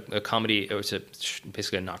 which is a comedy. It was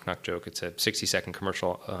basically a knock-knock joke. It's a 60-second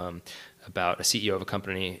commercial about a CEO of a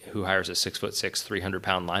company who hires a 6'6",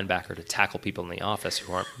 300-pound linebacker to tackle people in the office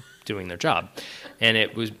who aren't doing their job. And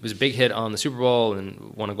it was a big hit on the Super Bowl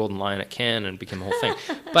and won a Golden Lion at Cannes and became a whole thing.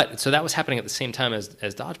 But so that was happening at the same time as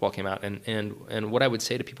Dodgeball came out. And what I would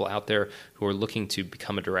say to people out there who are looking to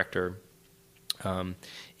become a director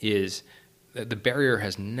is the barrier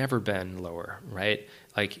has never been lower, right?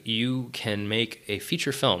 Like you can make a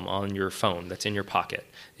feature film on your phone that's in your pocket.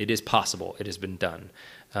 It is possible. It has been done.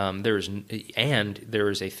 There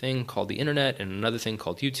is a thing called the internet and another thing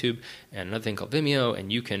called YouTube and another thing called Vimeo,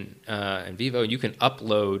 and you can and Vivo. You can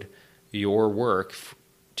upload your work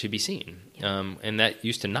to be seen, and that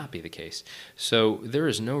used to not be the case. So there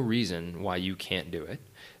is no reason why you can't do it.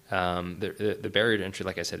 The barrier to entry,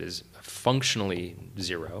 like I said, is functionally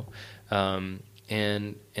zero.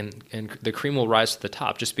 And the cream will rise to the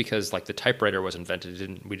top just because like the typewriter was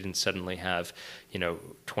invented. We didn't suddenly have,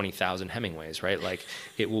 20,000 Hemingways, right? Like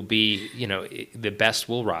it will be, the best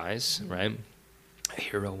will rise, right? A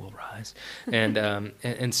hero will rise.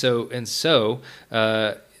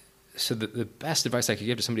 So the best advice I could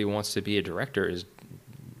give to somebody who wants to be a director is,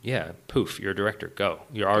 poof, you're a director, go.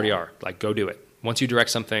 You already are. Like, go do it. Once you direct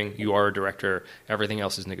something, you are a director. Everything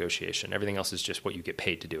else is negotiation. Everything else is just what you get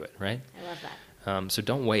paid to do it, right? I love that. So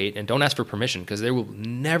don't wait and don't ask for permission because there will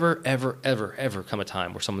never, ever, ever, ever come a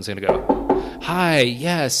time where someone's going to go, hi,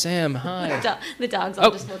 yeah, Sam, hi. The dogs all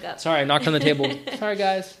just woke up. Sorry, I knocked on the table. Sorry,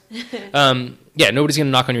 guys. Nobody's going to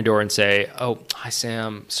knock on your door and say, oh, hi,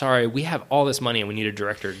 Sam. Sorry, we have all this money and we need a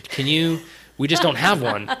director. We just don't have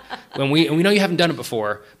one. We know you haven't done it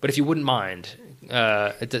before, but if you wouldn't mind,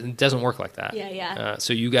 it doesn't work like that. Yeah.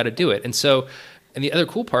 So you got to do it. And the other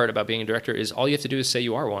cool part about being a director is all you have to do is say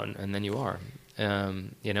you are one, and then you are.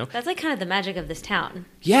 That's like kind of the magic of this town.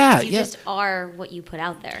 Yeah, you just are what you put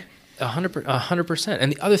out there. 100%.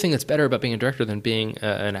 And the other thing that's better about being a director than being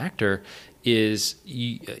an actor is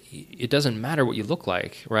it doesn't matter what you look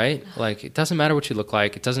like, right? Like it doesn't matter what you look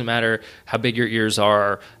like. It doesn't matter how big your ears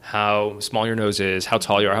are, how small your nose is, how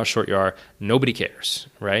tall you are, how short you are. Nobody cares,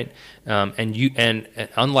 right? And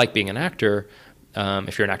unlike being an actor,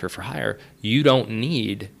 if you're an actor for hire, you don't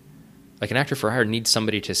need. Like an actor for hire needs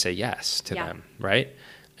somebody to say yes to them, right?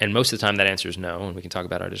 And most of the time that answer is no, and we can talk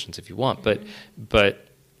about auditions if you want. But I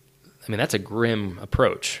mean, that's a grim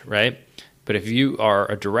approach, right? But if you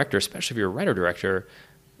are a director, especially if you're a writer-director,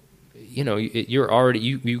 you're already,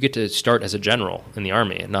 you get to start as a general in the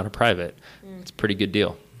Army and not a private. It's a pretty good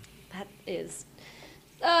deal. That is,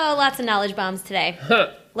 lots of knowledge bombs today.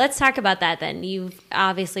 Let's talk about that then. You've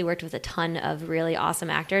obviously worked with a ton of really awesome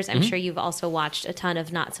actors. I'm sure you've also watched a ton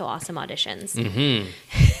of not so awesome auditions.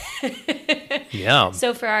 Yeah.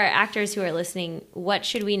 So for our actors who are listening, what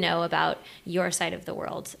should we know about your side of the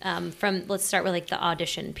world? Let's start with like the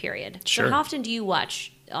audition period. Sure. So how often do you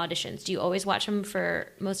watch auditions? Do you always watch them for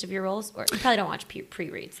most of your roles? Or you probably don't watch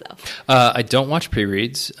pre-reads though. I don't watch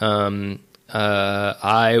pre-reads.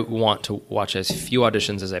 I want to watch as few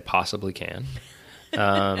auditions as I possibly can.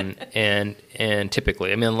 And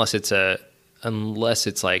typically, I mean, unless it's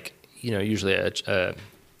like, usually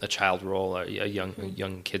a child role, or a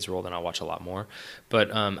young kid's role, then I'll watch a lot more.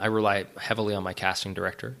 But I rely heavily on my casting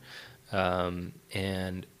director,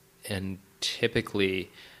 and typically,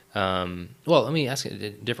 let me ask it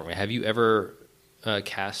a different way. Have you ever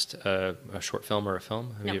cast a short film or a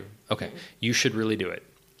film? No. Okay, you should really do it.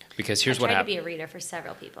 Because here's what happened. I tried to be a reader for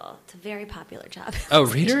several people. It's a very popular job. Oh,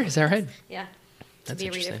 reader? Is that right? Yeah. To be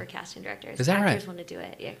a reader for casting directors. Is that right? Actors want to do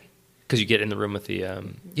it, yeah. Because you get in the room with the,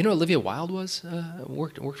 Olivia Wilde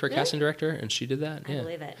worked for a casting director, and she did that. I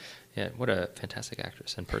believe it. Yeah, what a fantastic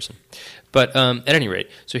actress in person. But at any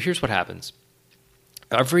rate, so here's what happens.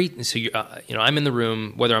 I'm in the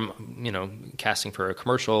room, whether I'm, casting for a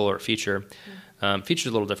commercial or a feature. Feature's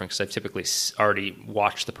a little different because I've typically already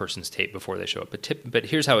watched the person's tape before they show up. But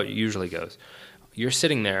here's how it usually goes. You're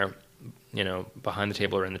sitting there, behind the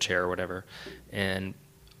table or in the chair or whatever, and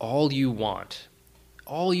all you want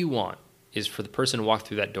is for the person to walk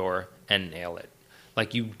through that door and nail it.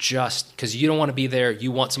 Like because you don't want to be there.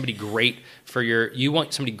 You want somebody great for your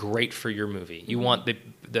movie. You want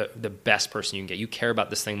the best person you can get. You care about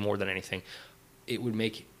this thing more than anything. It would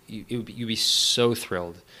make you'd be so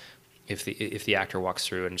thrilled if the actor walks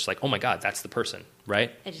through and just like, oh my God, that's the person,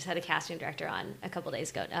 right? I just had a casting director on a couple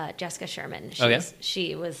days ago, Jessica Sherman.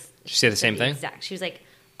 She said the same thing? Exact. She was like,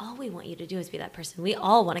 all we want you to do is be that person. We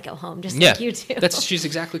all want to go home, just like you do. She's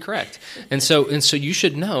exactly correct. And so you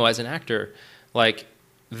should know as an actor, like,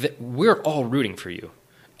 we're all rooting for you.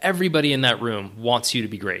 Everybody in that room wants you to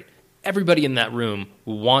be great. Everybody in that room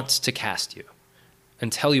wants to cast you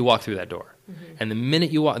until you walk through that door. Mm-hmm. And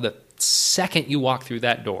the second you walk through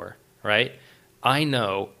that door, right, I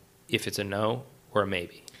know if it's a no or a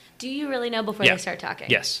maybe. Do you really know before they start talking?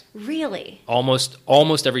 Yes. Really? Almost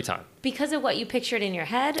every time. Because of what you pictured in your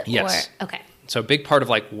head? Yes. Or, okay. So a big part of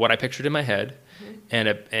like what I pictured in my head,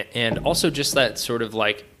 and also just that sort of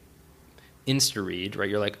like insta read, right?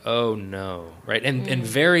 You're like, oh no, right? And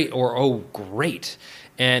oh great,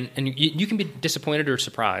 and you can be disappointed or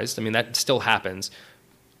surprised. I mean, that still happens.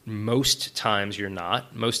 Most times you're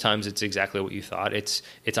not. Most times it's exactly what you thought. It's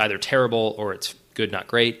either terrible or it's good, not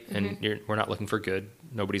great, and we're not looking for good.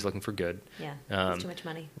 Nobody's looking for good. Yeah, it's too much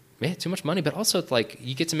money. Yeah, too much money, but also it's like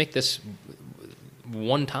you get to make this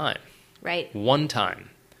one time. Right. One time,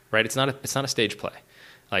 right? It's not a stage play.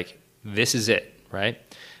 Like, this is it, right?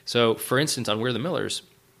 So, for instance, on We're the Millers,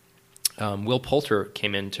 Will Poulter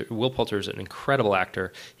came in. Will Poulter is an incredible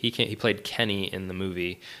actor. He played Kenny in the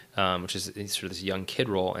movie, which is sort of this young kid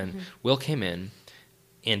role. And Will came in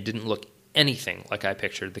and didn't look anything like I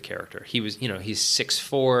pictured the character. He was, he's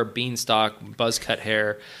 6'4", beanstalk, buzz cut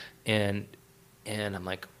hair, and I'm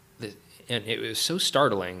like, and it was so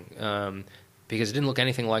startling because it didn't look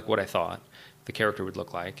anything like what I thought the character would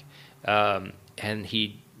look like. And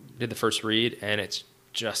he did the first read, and it's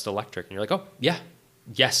just electric. And you're like, oh yeah,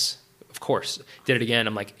 yes, of course. Did it again.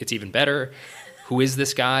 I'm like, it's even better. Who is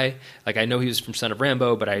this guy? Like, I know he was from Son of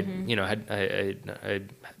Rambo, but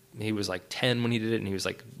he was like 10 when he did it, and he was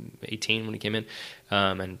like 18 when he came in,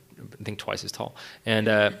 and I think twice as tall. And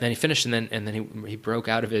then he finished, and then he broke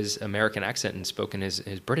out of his American accent and spoke in his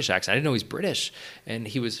British accent. I didn't know he's British, and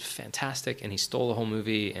he was fantastic, and he stole the whole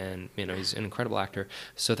movie, and he's an incredible actor.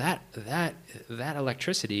 So that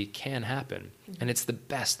electricity can happen, and it's the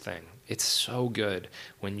best thing. It's so good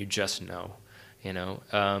when you just know,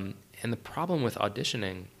 And the problem with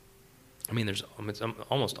auditioning, I mean, it's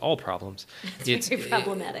almost all problems. It's very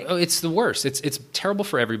problematic. It's the worst. It's terrible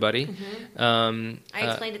for everybody. I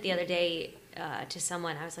explained it the other day to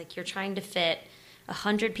someone. I was like, you're trying to fit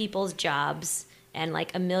 100 people's jobs and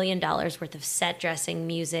like $1 million worth of set dressing,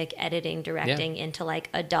 music, editing, directing into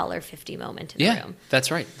like $1.50 moment in the room. Yeah,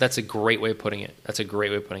 that's right. That's a great way of putting it.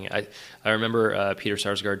 I remember Peter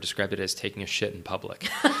Sarsgaard described it as taking a shit in public.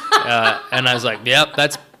 And I was like, yep,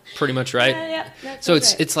 that's pretty much right. Yeah, so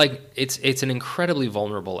it's like it's an incredibly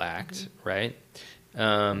vulnerable act, right?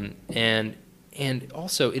 And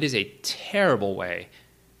also it is a terrible way,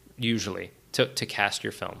 usually, to cast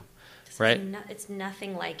your film, right? It's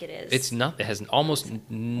nothing like it is. It has almost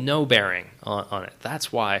no bearing on it.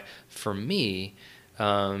 That's why, for me,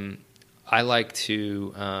 I like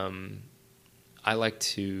to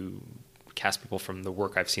cast people from the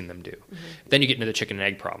work I've seen them do. Then you get into the chicken and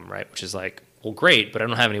egg problem, right? Which is like, well, great, but I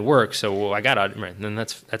don't have any work, so I got to. Right, and then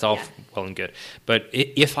that's all well and good. But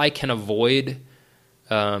if I can avoid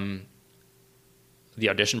the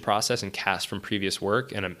audition process and cast from previous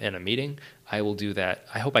work and a meeting, I will do that.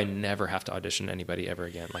 I hope I never have to audition anybody ever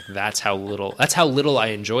again. Like, that's how little I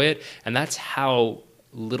enjoy it, and that's how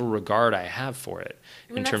little regard I have for it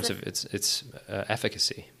in terms of its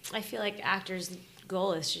efficacy. I feel like actors'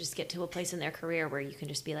 goal is to just get to a place in their career where you can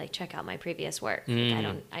just be like, check out my previous work. Like,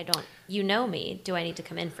 I don't. You know me. Do I need to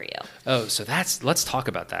come in for you? Oh, so let's talk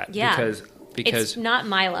about that. Yeah. Because it's not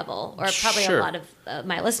my level, or probably a lot of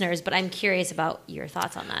my listeners, but I'm curious about your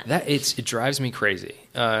thoughts on that. It drives me crazy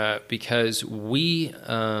because you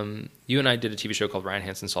and I did a TV show called Ryan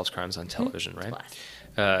Hansen Solves Crimes on television, right?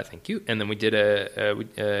 Thank you. And then we did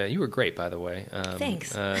you were great, by the way.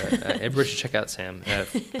 Thanks. Everybody should check out Sam.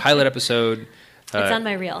 Pilot episode. It's on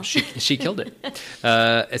my reel. She killed it.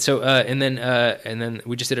 And then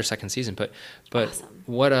we just did our second season. But awesome.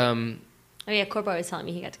 What Oh yeah, Corbo was telling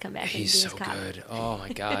me he got to come back. He's so good. Oh my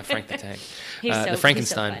God, Frank the Tank. The Frankenstein. He's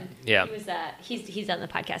so fun. Yeah, he's on the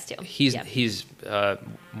podcast too. He's a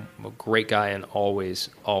great guy and always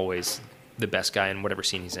the best guy in whatever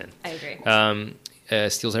scene he's in. I agree.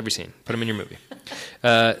 Steals every scene. Put him in your movie.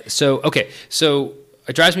 So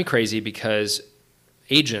it drives me crazy because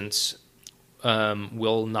agents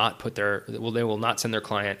will not send their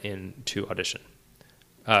client in to audition.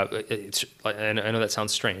 I know that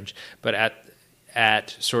sounds strange, but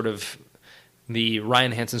at sort of the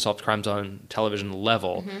Ryan Hansen solved crimes on television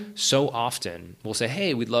level, so often we'll say,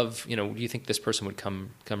 "Hey, we'd love, do you think this person would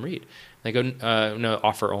come read?" And they go, "No,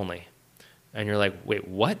 offer only." And you're like, "Wait,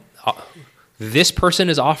 what? This person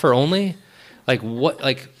is offer only? Like what?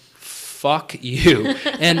 Like fuck you."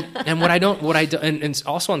 And and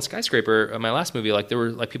also on Skyscraper, my last movie, like there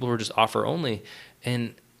were like people who were just offer only,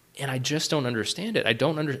 and I just don't understand it. I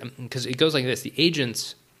don't understand, because it goes like this: the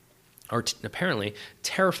agents are apparently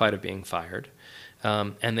terrified of being fired,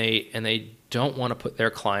 and they don't want to put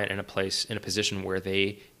their client in a position where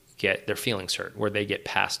they get their feelings hurt, where they get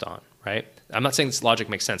passed on. Right? I'm not saying this logic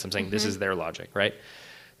makes sense. I'm saying this is their logic. Right?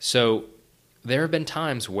 So there have been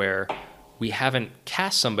times where we haven't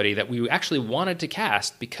cast somebody that we actually wanted to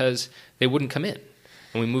cast because they wouldn't come in,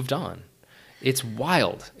 and we moved on. It's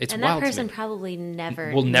wild. It's and wild. That person probably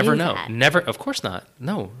never will never know. That. Never. Of course not.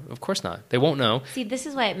 No. Of course not. They won't know. See, this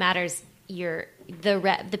is why it matters.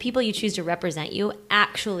 The people you choose to represent you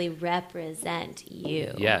actually represent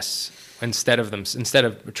you. Yes. Instead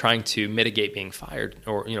of trying to mitigate being fired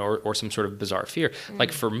or some sort of bizarre fear.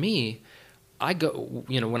 Like for me, I go,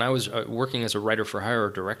 when I was working as a writer for hire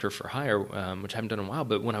or director for hire, which I haven't done in a while,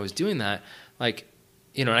 but when I was doing that, like,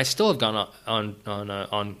 and I still have gone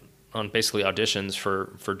on basically auditions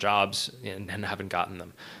for jobs and haven't gotten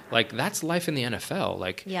them. Like that's life in the NFL.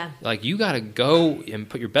 Like, like you got to go and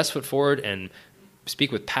put your best foot forward and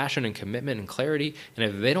speak with passion and commitment and clarity. And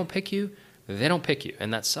if they don't pick you, they don't pick you,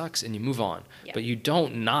 and that sucks, and you move on. Yeah. But you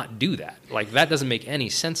don't not do that. Like that doesn't make any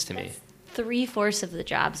sense to me. 3/4 of the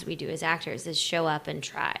jobs we do as actors is show up and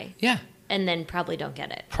try. Yeah. And then probably don't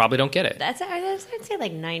get it. I'd say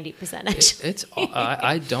like 90% actually.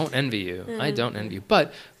 I don't envy you. I don't envy you.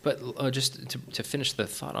 But just to finish the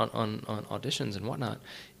thought on auditions and whatnot.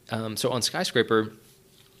 So on Skyscraper,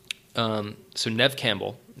 so Neve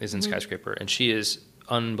Campbell is in Skyscraper, and she is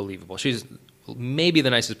unbelievable. She's maybe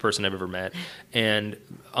the nicest person I've ever met, and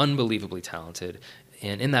unbelievably talented.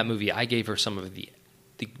 And in that movie, I gave her some of the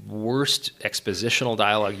worst expositional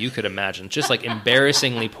dialogue you could imagine, just like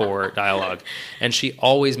embarrassingly poor dialogue. And she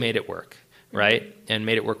always made it work, right? And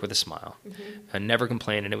made it work with a smile. And never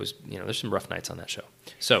complained. And it was, there's some rough nights on that show.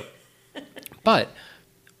 So, but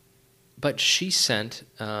she sent,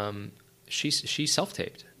 she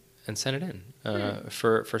self-taped and sent it in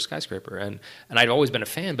for Skyscraper. And I'd always been a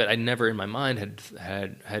fan, but I never in my mind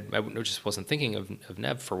had I just wasn't thinking of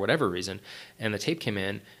Neve for whatever reason. And the tape came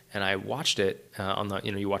in, and I watched it on the,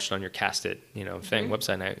 you watch it on your Cast It, thing,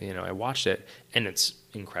 website. And I watched it, and it's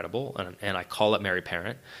incredible. And I call up Mary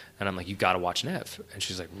Parent, and I'm like, "You got to watch Neve." And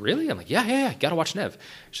she's like, "Really?" I'm like, "Yeah, got to watch Neve."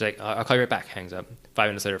 She's like, "I'll call you right back." Hangs up. 5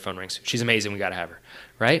 minutes later, phone rings. "She's amazing. We got to have her."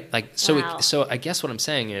 Right? Like, so, wow. So I guess what I'm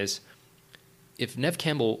saying is, if Neve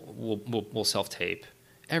Campbell will self-tape,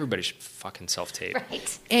 everybody should fucking self-tape.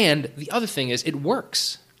 Right. And the other thing is, it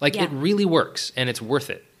works. Like, it really works, and it's worth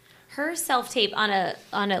it. Her self-tape on a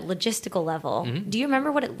logistical level, do you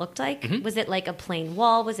remember what it looked like? Was it like a plain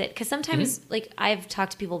wall? Was it, because sometimes, like I've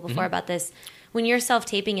talked to people before about this, when you're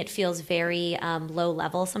self-taping, it feels very low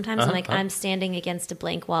level. Sometimes I'm standing against a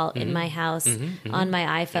blank wall in my house on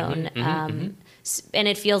my iPhone, and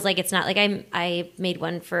it feels like it's not, like I made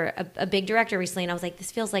one for a big director recently, and I was like,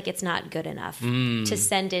 this feels like it's not good enough to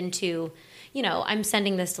send into, I'm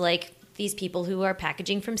sending this to like these people who are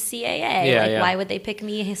packaging from CAA. Why would they pick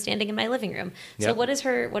me standing in my living room? So what is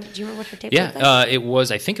her, do you remember what her tape looked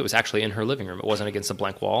like? I think it was actually in her living room. It wasn't against a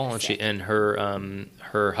blank wall. And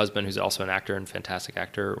her husband, who's also an actor and fantastic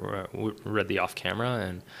actor, read the off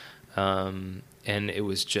camera, and it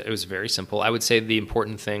was very simple. I would say the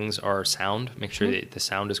important things are sound. Make sure that the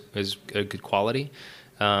sound is a good quality,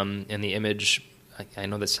 and the image. I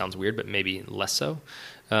know this sounds weird, but maybe less so.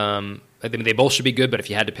 I think they both should be good, but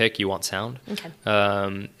if you had to pick, you want sound. Okay.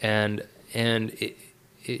 And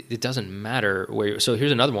it doesn't matter where. So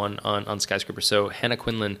here's another one on Skyscraper. So Hannah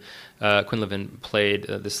Quinlivan played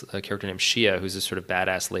this character named Shia, who's this sort of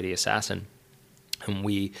badass lady assassin, and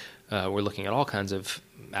we were looking at all kinds of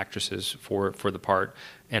actresses for the part,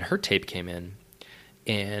 and her tape came in,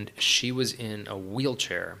 and she was in a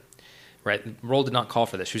wheelchair. Right, the role did not call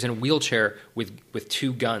for this. She was in a wheelchair with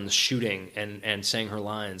two guns shooting and saying her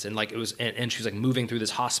lines, and like it was, and she was like moving through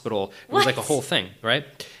this hospital. It was like a whole thing, right?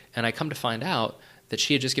 And I come to find out that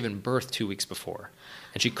she had just given birth 2 weeks before,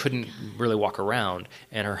 and she couldn't really walk around.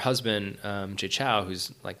 And her husband, Jay Chow,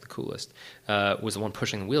 who's like the coolest, was the one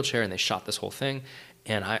pushing the wheelchair, and they shot this whole thing.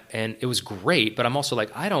 And it was great, but I'm also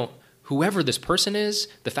like, whoever this person is,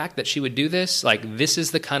 the fact that she would do this, like, this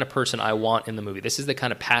is the kind of person I want in the movie. This is the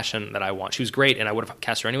kind of passion that I want. She was great, and I would have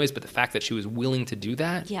cast her anyways, but the fact that she was willing to do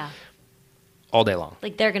that all day long.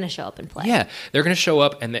 Like, they're going to show up and play. Yeah, they're going to show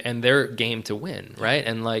up, and they're game to win, right?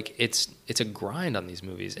 And, like, it's a grind on these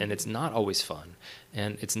movies, and it's not always fun,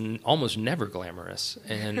 and it's almost never glamorous.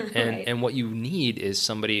 And Right. and what you need is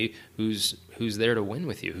somebody who's there to win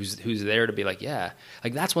with you, who's there to be like, yeah.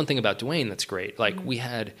 Like, that's one thing about Dwayne that's great. Like, we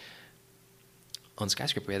had... on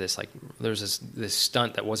Skyscraper, we had this, like, there was this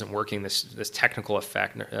stunt that wasn't working, this technical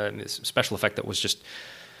effect, this special effect that was just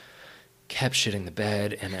kept shitting the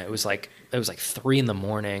bed, and it was like 3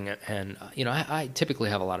 a.m, and I typically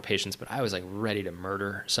have a lot of patience, but I was like ready to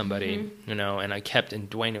murder somebody, and I kept, and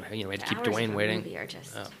Dwayne, we had to keep Dwayne waiting. Movie are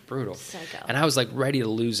just brutal, psycho. and I was like ready to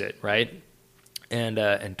lose it, right? And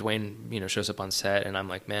Dwayne, shows up on set, and I'm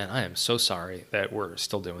like, man, I am so sorry that we're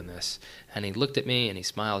still doing this. And he looked at me, and he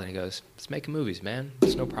smiled, and he goes, let's make movies, man.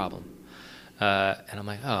 It's no problem. And I'm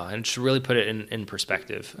like, oh, and it should really put it in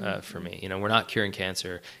perspective for me. We're not curing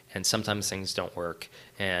cancer, and sometimes things don't work,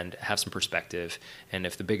 and have some perspective. And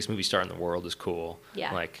if the biggest movie star in the world is cool,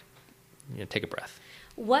 like, take a breath.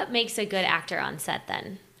 What makes a good actor on set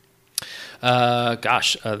then?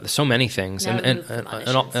 So many things,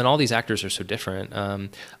 and all these actors are so different.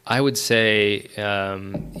 I would say,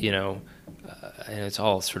 and it's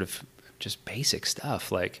all sort of just basic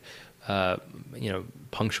stuff, like,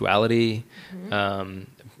 punctuality,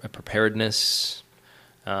 preparedness,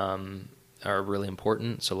 are really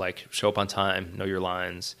important. So, like, show up on time, know your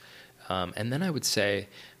lines, and then I would say,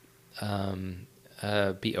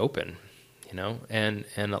 be open, and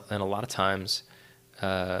a lot of times.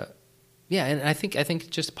 And I think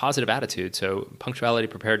just a positive attitude. So punctuality,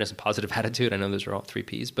 preparedness, and positive attitude. I know those are all 3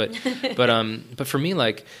 Ps, but for me,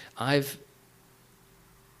 like, I'm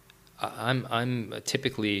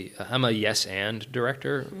typically a yes and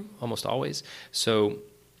director almost always. So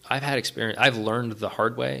I've had experience. I've learned the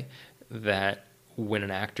hard way that when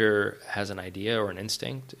an actor has an idea or an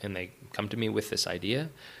instinct and they come to me with this idea,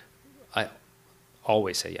 I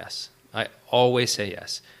always say yes.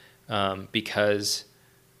 Because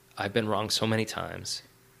I've been wrong so many times,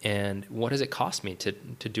 and what does it cost me to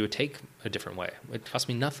do a take a different way? It cost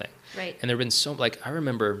me nothing. Right. And there have been I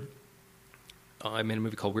remember I made a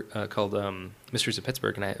movie called Mysteries of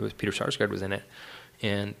Pittsburgh, and it was Peter Sarsgaard was in it,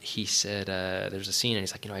 and he said there's a scene, and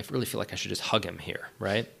he's like, I really feel like I should just hug him here,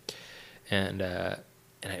 right? And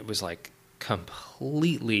it was like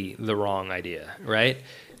completely the wrong idea, right?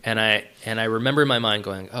 And I remember in my mind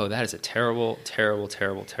going, oh, that is a terrible, terrible,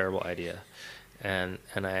 terrible, terrible idea. And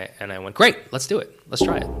I went, great, let's do it. Let's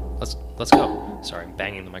try it. Let's go. Sorry, I'm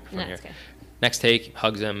banging the microphone here. Okay. Next take,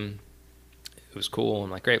 hugs him. It was cool. I'm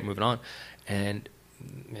like, great, moving on. And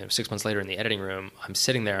 6 months later in the editing room, I'm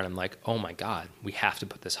sitting there and I'm like, oh my God, we have to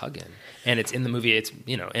put this hug in. And it's in the movie. It's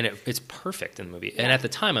and it's perfect in the movie. Yeah. And at the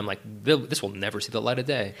time, I'm like, this will never see the light of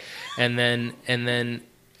day.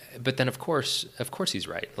 But then, of course, he's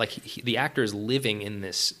right. Like, the actor is living in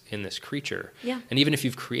this creature. Yeah. And even if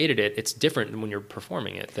you've created it, it's different when you're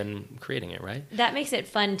performing it than creating it, right? That makes it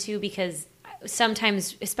fun too, because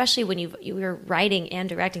sometimes, especially when you're writing and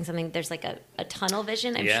directing something, there's like a tunnel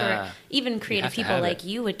vision. I'm sure even creative people like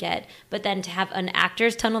you would get. But then to have an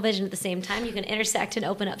actor's tunnel vision at the same time, you can intersect and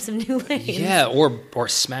open up some new lanes. Yeah, or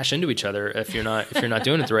smash into each other if you're not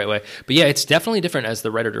doing it the right way. But yeah, it's definitely different as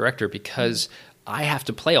the writer-director, because I have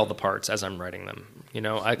to play all the parts as I'm writing them.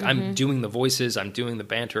 I'm doing the voices, I'm doing the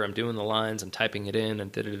banter, I'm doing the lines, I'm typing it in,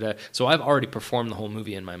 and da-da-da. So I've already performed the whole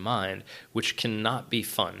movie in my mind, which cannot be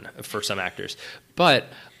fun for some actors. But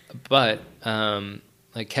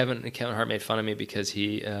like Kevin Hart made fun of me because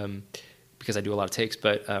because I do a lot of takes,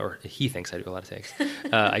 or he thinks I do a lot of takes.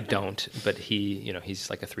 I don't, but he's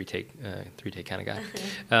like a three take kind of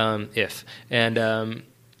guy.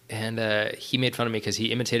 And he made fun of me because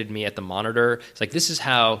he imitated me at the monitor. It's like, this is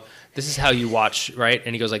how you watch, right?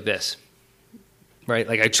 And he goes like this, right?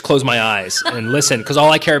 Like, I just close my eyes and listen, because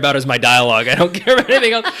all I care about is my dialogue. I don't care about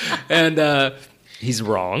anything else. And he's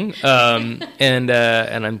wrong. And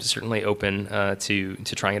I'm certainly open to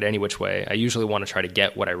trying it any which way. I usually want to try to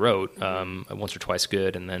get what I wrote once or twice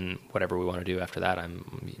good, and then whatever we want to do after that,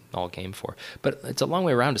 I'm all game for. But it's a long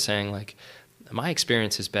way around to saying, like, my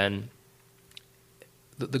experience has been,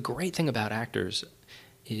 the great thing about actors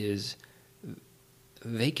is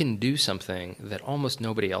they can do something that almost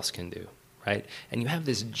nobody else can do, right? And you have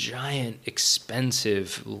this giant,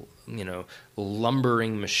 expensive,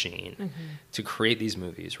 lumbering machine to create these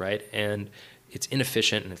movies, right? And it's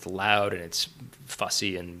inefficient, and it's loud, and it's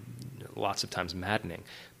fussy, and lots of times maddening.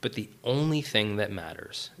 But the only thing that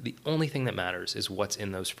matters is what's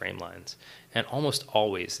in those frame lines. And almost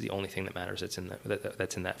always the only thing that matters that's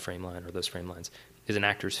in that frame line or those frame lines is an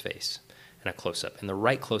actor's face and a close-up. And the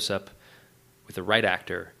right close-up with the right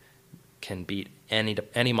actor can beat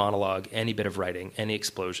any monologue, any bit of writing, any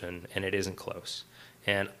explosion, and it isn't close.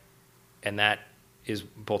 And that is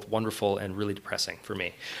both wonderful and really depressing for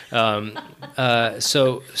me.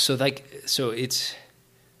 So it's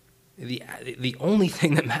the only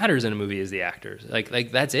thing that matters in a movie is the actors.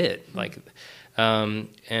 Like that's it.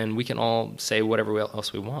 And we can all say whatever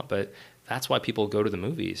else we want, but that's why people go to the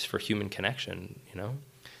movies, for human connection.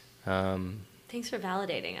 Thanks for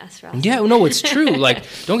validating us, Rawson. Yeah, no, it's true. Like,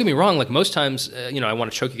 don't get me wrong. Like most times, I want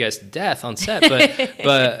to choke you guys to death on set,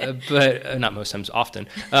 but not most times, often.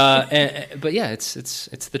 But yeah, it's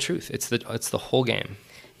the truth. It's the whole game.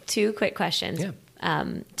 2 quick questions.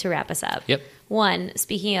 To wrap us up. Yep. 1,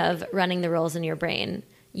 speaking of running the roles in your brain,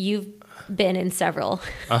 you've been in several.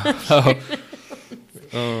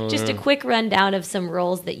 Just a quick rundown of some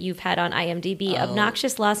roles that you've had on IMDb.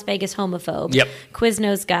 Obnoxious Las Vegas homophobe. Yep.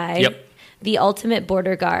 Quiznos guy. Yep. The ultimate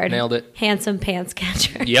border guard. Nailed it. Handsome pants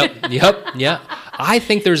catcher. Yep. Yeah. I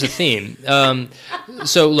think there's a theme.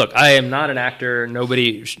 So look, I am not an actor.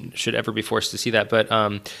 Nobody should ever be forced to see that. But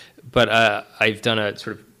I've done a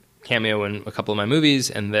sort of cameo in a couple of my movies,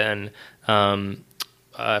 and then I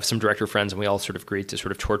have some director friends, and we all sort of agreed to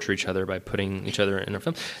sort of torture each other by putting each other in a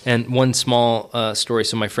film. And one small story.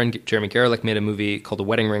 So my friend Jeremy Garlick made a movie called The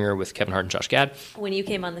Wedding Ringer with Kevin Hart and Josh Gad. When you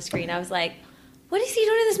came on the screen, I was like, what is he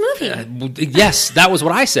doing in this movie? Yes, that was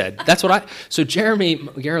what I said. So Jeremy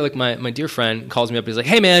Garlick, my dear friend, calls me up. He's like,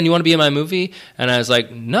 hey, man, you want to be in my movie? And I was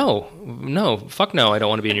like, no, fuck no, I don't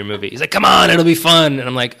want to be in your movie. He's like, come on, it'll be fun. And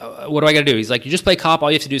I'm like, what do I got to do? He's like, you just play cop.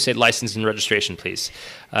 All you have to do is say license and registration, please.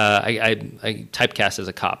 I typecast as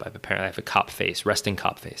a cop. I have a cop face, resting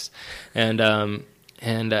cop face. And I'm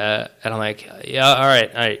like, yeah, all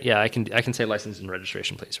right, yeah, I can say license and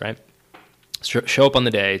registration, please, right? Show up on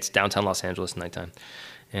the day. It's downtown Los Angeles, nighttime,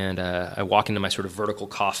 and I walk into my sort of vertical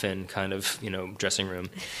coffin kind of dressing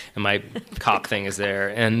room, and my cop thing is there,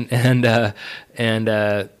 and I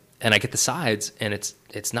get the sides, and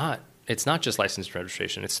it's not just license and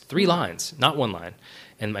registration. It's 3 lines, not 1 line,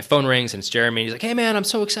 and my phone rings, and it's Jeremy. He's like, hey man, I'm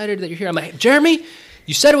so excited that you're here. I'm like, Jeremy,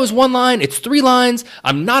 you said it was 1 line. It's 3 lines.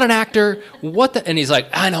 I'm not an actor. What the? And he's like,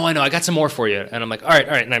 I know. I got some more for you. And I'm like, all right.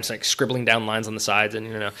 And I'm just like scribbling down lines on the sides,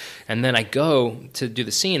 and and then I go to do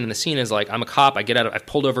the scene, and the scene is like, I'm a cop. I get out. I've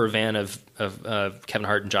pulled over a van of Kevin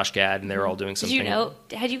Hart and Josh Gad, and they were all doing something. Did you know?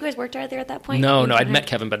 Had you guys worked out there at that point? No. I'd met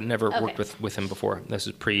Kevin, but never worked with him before. This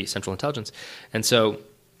is pre-Central Intelligence, and so.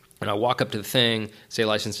 And I walk up to the thing, say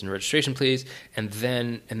license and registration, please, and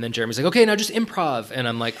then Jeremy's like, okay, now just improv, and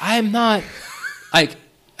I'm like, I'm not,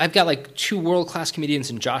 I've got like 2 world-class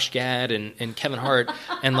comedians in Josh Gad and Kevin Hart,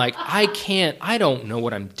 and like I don't know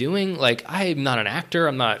what I'm doing. Like I'm not an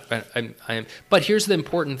actor. But here's the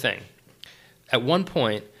important thing. At one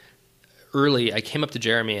point, early, I came up to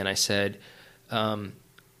Jeremy and I said,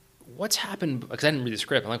 what's happened? Because I didn't read the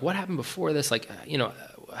script. I'm like, what happened before this? Like,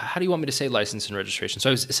 how do you want me to say license and registration? So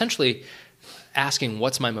I was essentially asking,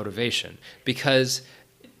 what's my motivation? Because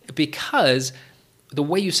the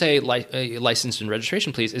way you say license and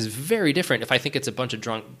registration, please, is very different if I think it's a bunch of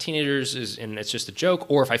drunk teenagers and it's just a joke,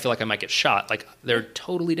 or if I feel like I might get shot. Like, they're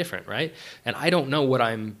totally different, right? And I don't know what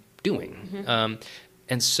I'm doing. Mm-hmm.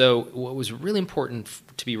 And so what was really important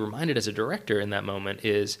to be reminded as a director in that moment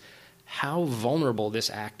is how vulnerable this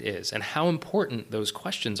act is and how important those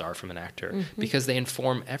questions are from an actor, mm-hmm. because they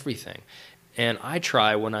inform everything. And I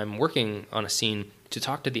try, when I'm working on a scene, to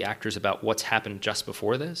talk to the actors about what's happened just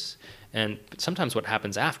before this and sometimes what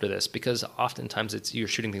happens after this, because oftentimes you're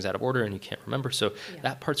shooting things out of order and you can't remember. So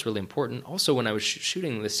that part's really important. Also, when I was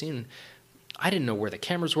shooting the scene, I didn't know where the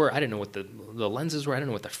cameras were. I didn't know what the lenses were. I didn't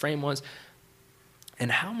know what the frame was.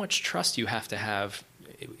 And how much trust you have to have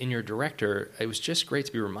in your director, it was just great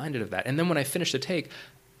to be reminded of that. And then when I finished the take,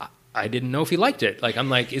 I didn't know if he liked it. Like, I'm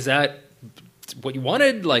like, is that what you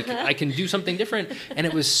wanted? Like, I can do something different. And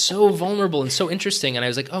it was so vulnerable and so interesting. And I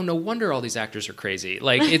was like, oh, no wonder all these actors are crazy.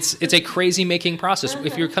 Like, it's a crazy making process.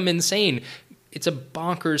 If you become insane, it's a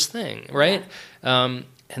bonkers thing, right? And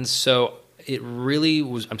so it really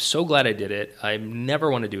was. I'm so glad I did it. I never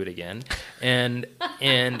want to do it again. And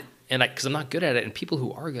because I'm not good at it, and people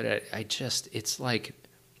who are good at it, it's like,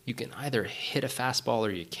 you can either hit a fastball or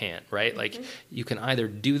you can't, right? Like, mm-hmm. you can either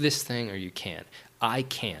do this thing or you can't. I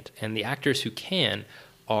can't. And the actors who can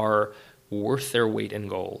are worth their weight in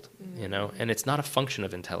gold, mm-hmm. And it's not a function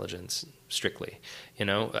of intelligence strictly,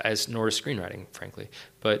 nor is screenwriting, frankly.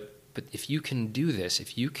 But but if you can do this,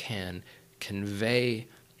 if you can convey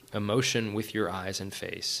emotion with your eyes and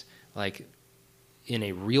face, like in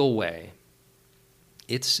a real way,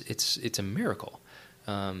 it's a miracle.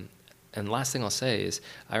 And last thing I'll say is,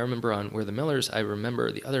 I remember on We're the Millers, I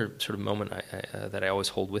remember the other sort of moment that I always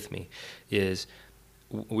hold with me is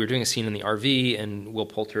we were doing a scene in the RV, and Will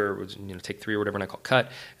Poulter was, take 3 or whatever, and I call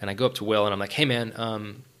cut, and I go up to Will, and I'm like, hey, man,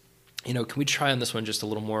 can we try on this one just a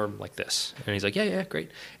little more like this? And he's like, yeah,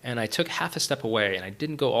 great. And I took half a step away, and I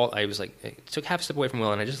didn't go all, I took half a step away from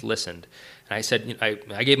Will, and I just listened. And I said,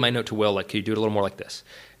 I gave my note to Will, like, can you do it a little more like this?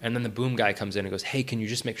 And then the boom guy comes in and goes, hey, can you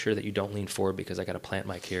just make sure that you don't lean forward because I got a plant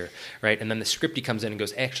mic here, right? And then the scripty comes in and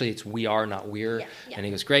goes, actually, it's we are, not we're. Yeah. And he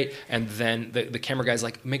goes, great. And then the camera guy's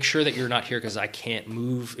like, make sure that you're not here because I can't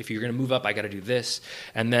move. If you're going to move up, I got to do this.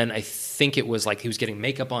 And then I think it was like he was getting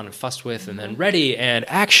makeup on and fussed with, and then ready and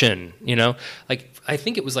action, Like, I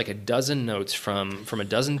think it was like a dozen notes from a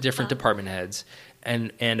dozen different department heads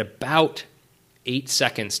and about 8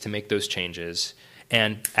 seconds to make those changes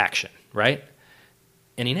and action, right?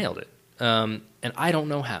 And he nailed it. And I don't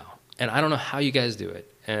know how. And I don't know how you guys do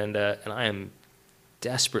it. And I am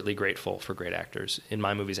desperately grateful for great actors in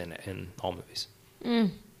my movies and in all movies.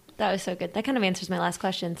 That was so good. That kind of answers my last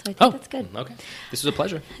question, so I think that's good. Okay. This was a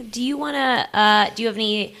pleasure. Do you want to, do you have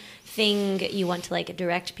anything you want to like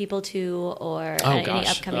direct people to, or any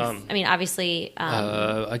upcoming, obviously.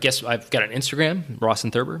 I guess I've got an Instagram,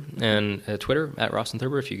 Rawson Thurber, and Twitter at Rawson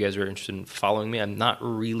Thurber. If you guys are interested in following me, I'm not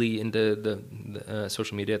really into the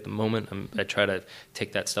social media at the moment. I try to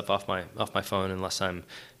take that stuff off my phone unless I'm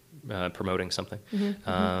promoting something.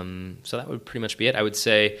 So that would pretty much be it. I would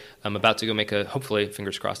say I'm about to go make hopefully,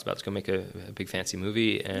 fingers crossed, about to go make a big fancy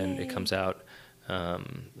movie, and It comes out.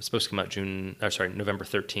 It's supposed to come out November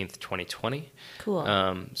 13th, 2020. Cool.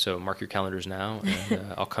 So mark your calendars now,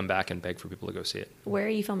 and I'll come back and beg for people to go see it. Where are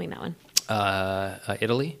you filming that one?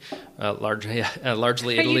 Italy, largely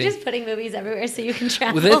Italy. Are you just putting movies everywhere so you can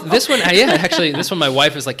travel? Well, this one, actually, this one, my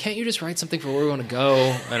wife was like, "Can't you just write something for where we want to go?"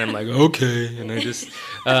 And I'm like, "Okay." And I just,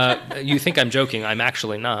 you think I'm joking? I'm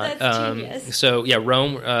actually not. That's genius. So yeah,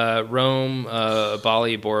 Rome,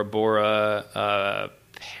 Bali, Bora Bora,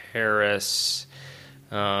 Paris.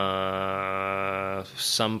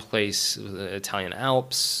 Someplace Italian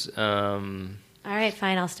Alps. All right,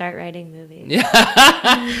 fine. I'll start writing movies. Yeah,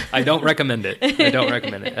 I don't recommend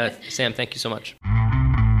it. Sam, thank you so much.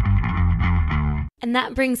 And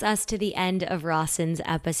that brings us to the end of Rawson's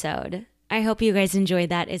episode. I hope you guys enjoyed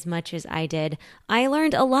that as much as I did. I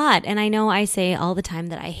learned a lot, and I know I say all the time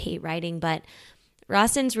that I hate writing, but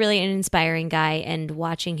Rawson's really an inspiring guy, and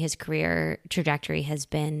watching his career trajectory has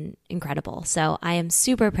been incredible. So I am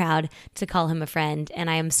super proud to call him a friend, and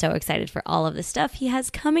I am so excited for all of the stuff he has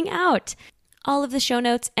coming out. All of the show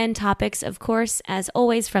notes and topics, of course, as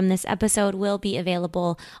always from this episode, will be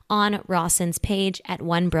available on Rawson's page at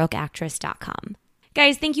onebrokeactress.com.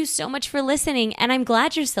 Guys, thank you so much for listening, and I'm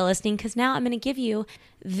glad you're still listening because now I'm going to give you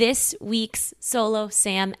this week's Solo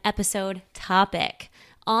Sam episode topic.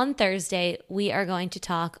 On Thursday, we are going to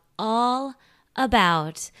talk all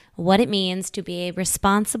about what it means to be a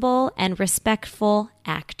responsible and respectful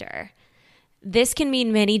actor. This can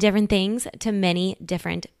mean many different things to many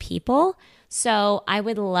different people. So I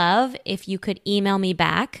would love if you could email me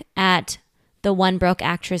back at the One Broke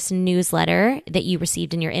Actress newsletter that you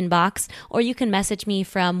received in your inbox, or you can message me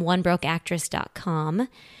from onebrokeactress.com.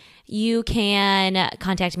 You can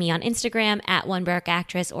contact me on Instagram at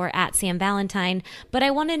OneBrokeActress or at Sam Valentine, but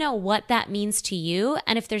I want to know what that means to you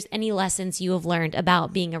and if there's any lessons you have learned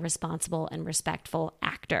about being a responsible and respectful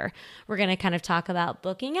actor. We're going to kind of talk about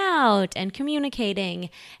booking out and communicating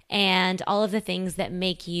and all of the things that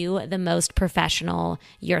make you the most professional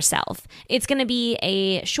yourself. It's going to be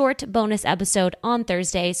a short bonus episode on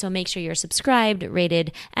Thursday, so make sure you're subscribed,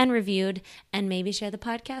 rated, and reviewed, and maybe share the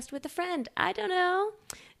podcast with a friend. I don't know.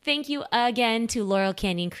 Thank you again to Laurel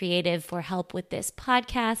Canyon Creative for help with this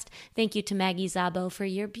podcast. Thank you to Maggie Zabo for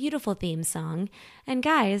your beautiful theme song. And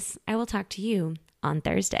guys, I will talk to you on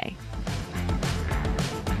Thursday.